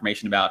wanted more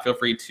information about, feel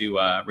free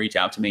to reach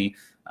out to me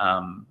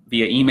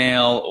via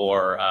email,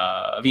 or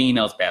via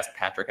email is best,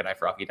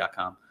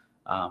 patrick@iforhockey.com.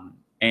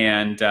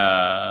 And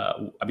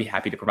I'd be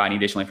happy to provide any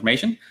additional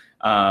information.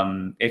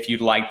 If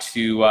you'd like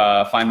to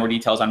find more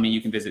details on me,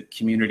 you can visit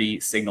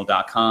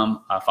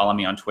communitysignal.com. Follow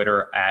me on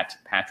Twitter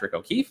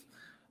 @PatrickO'Keefe.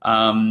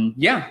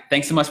 Yeah,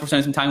 thanks so much for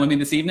spending some time with me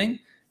this evening.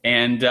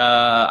 And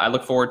I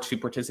look forward to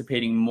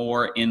participating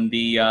more in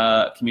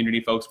the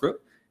Community Folks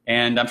group.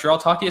 And I'm sure I'll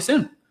talk to you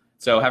soon.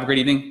 So have a great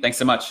evening. Thanks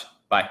so much.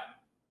 Bye.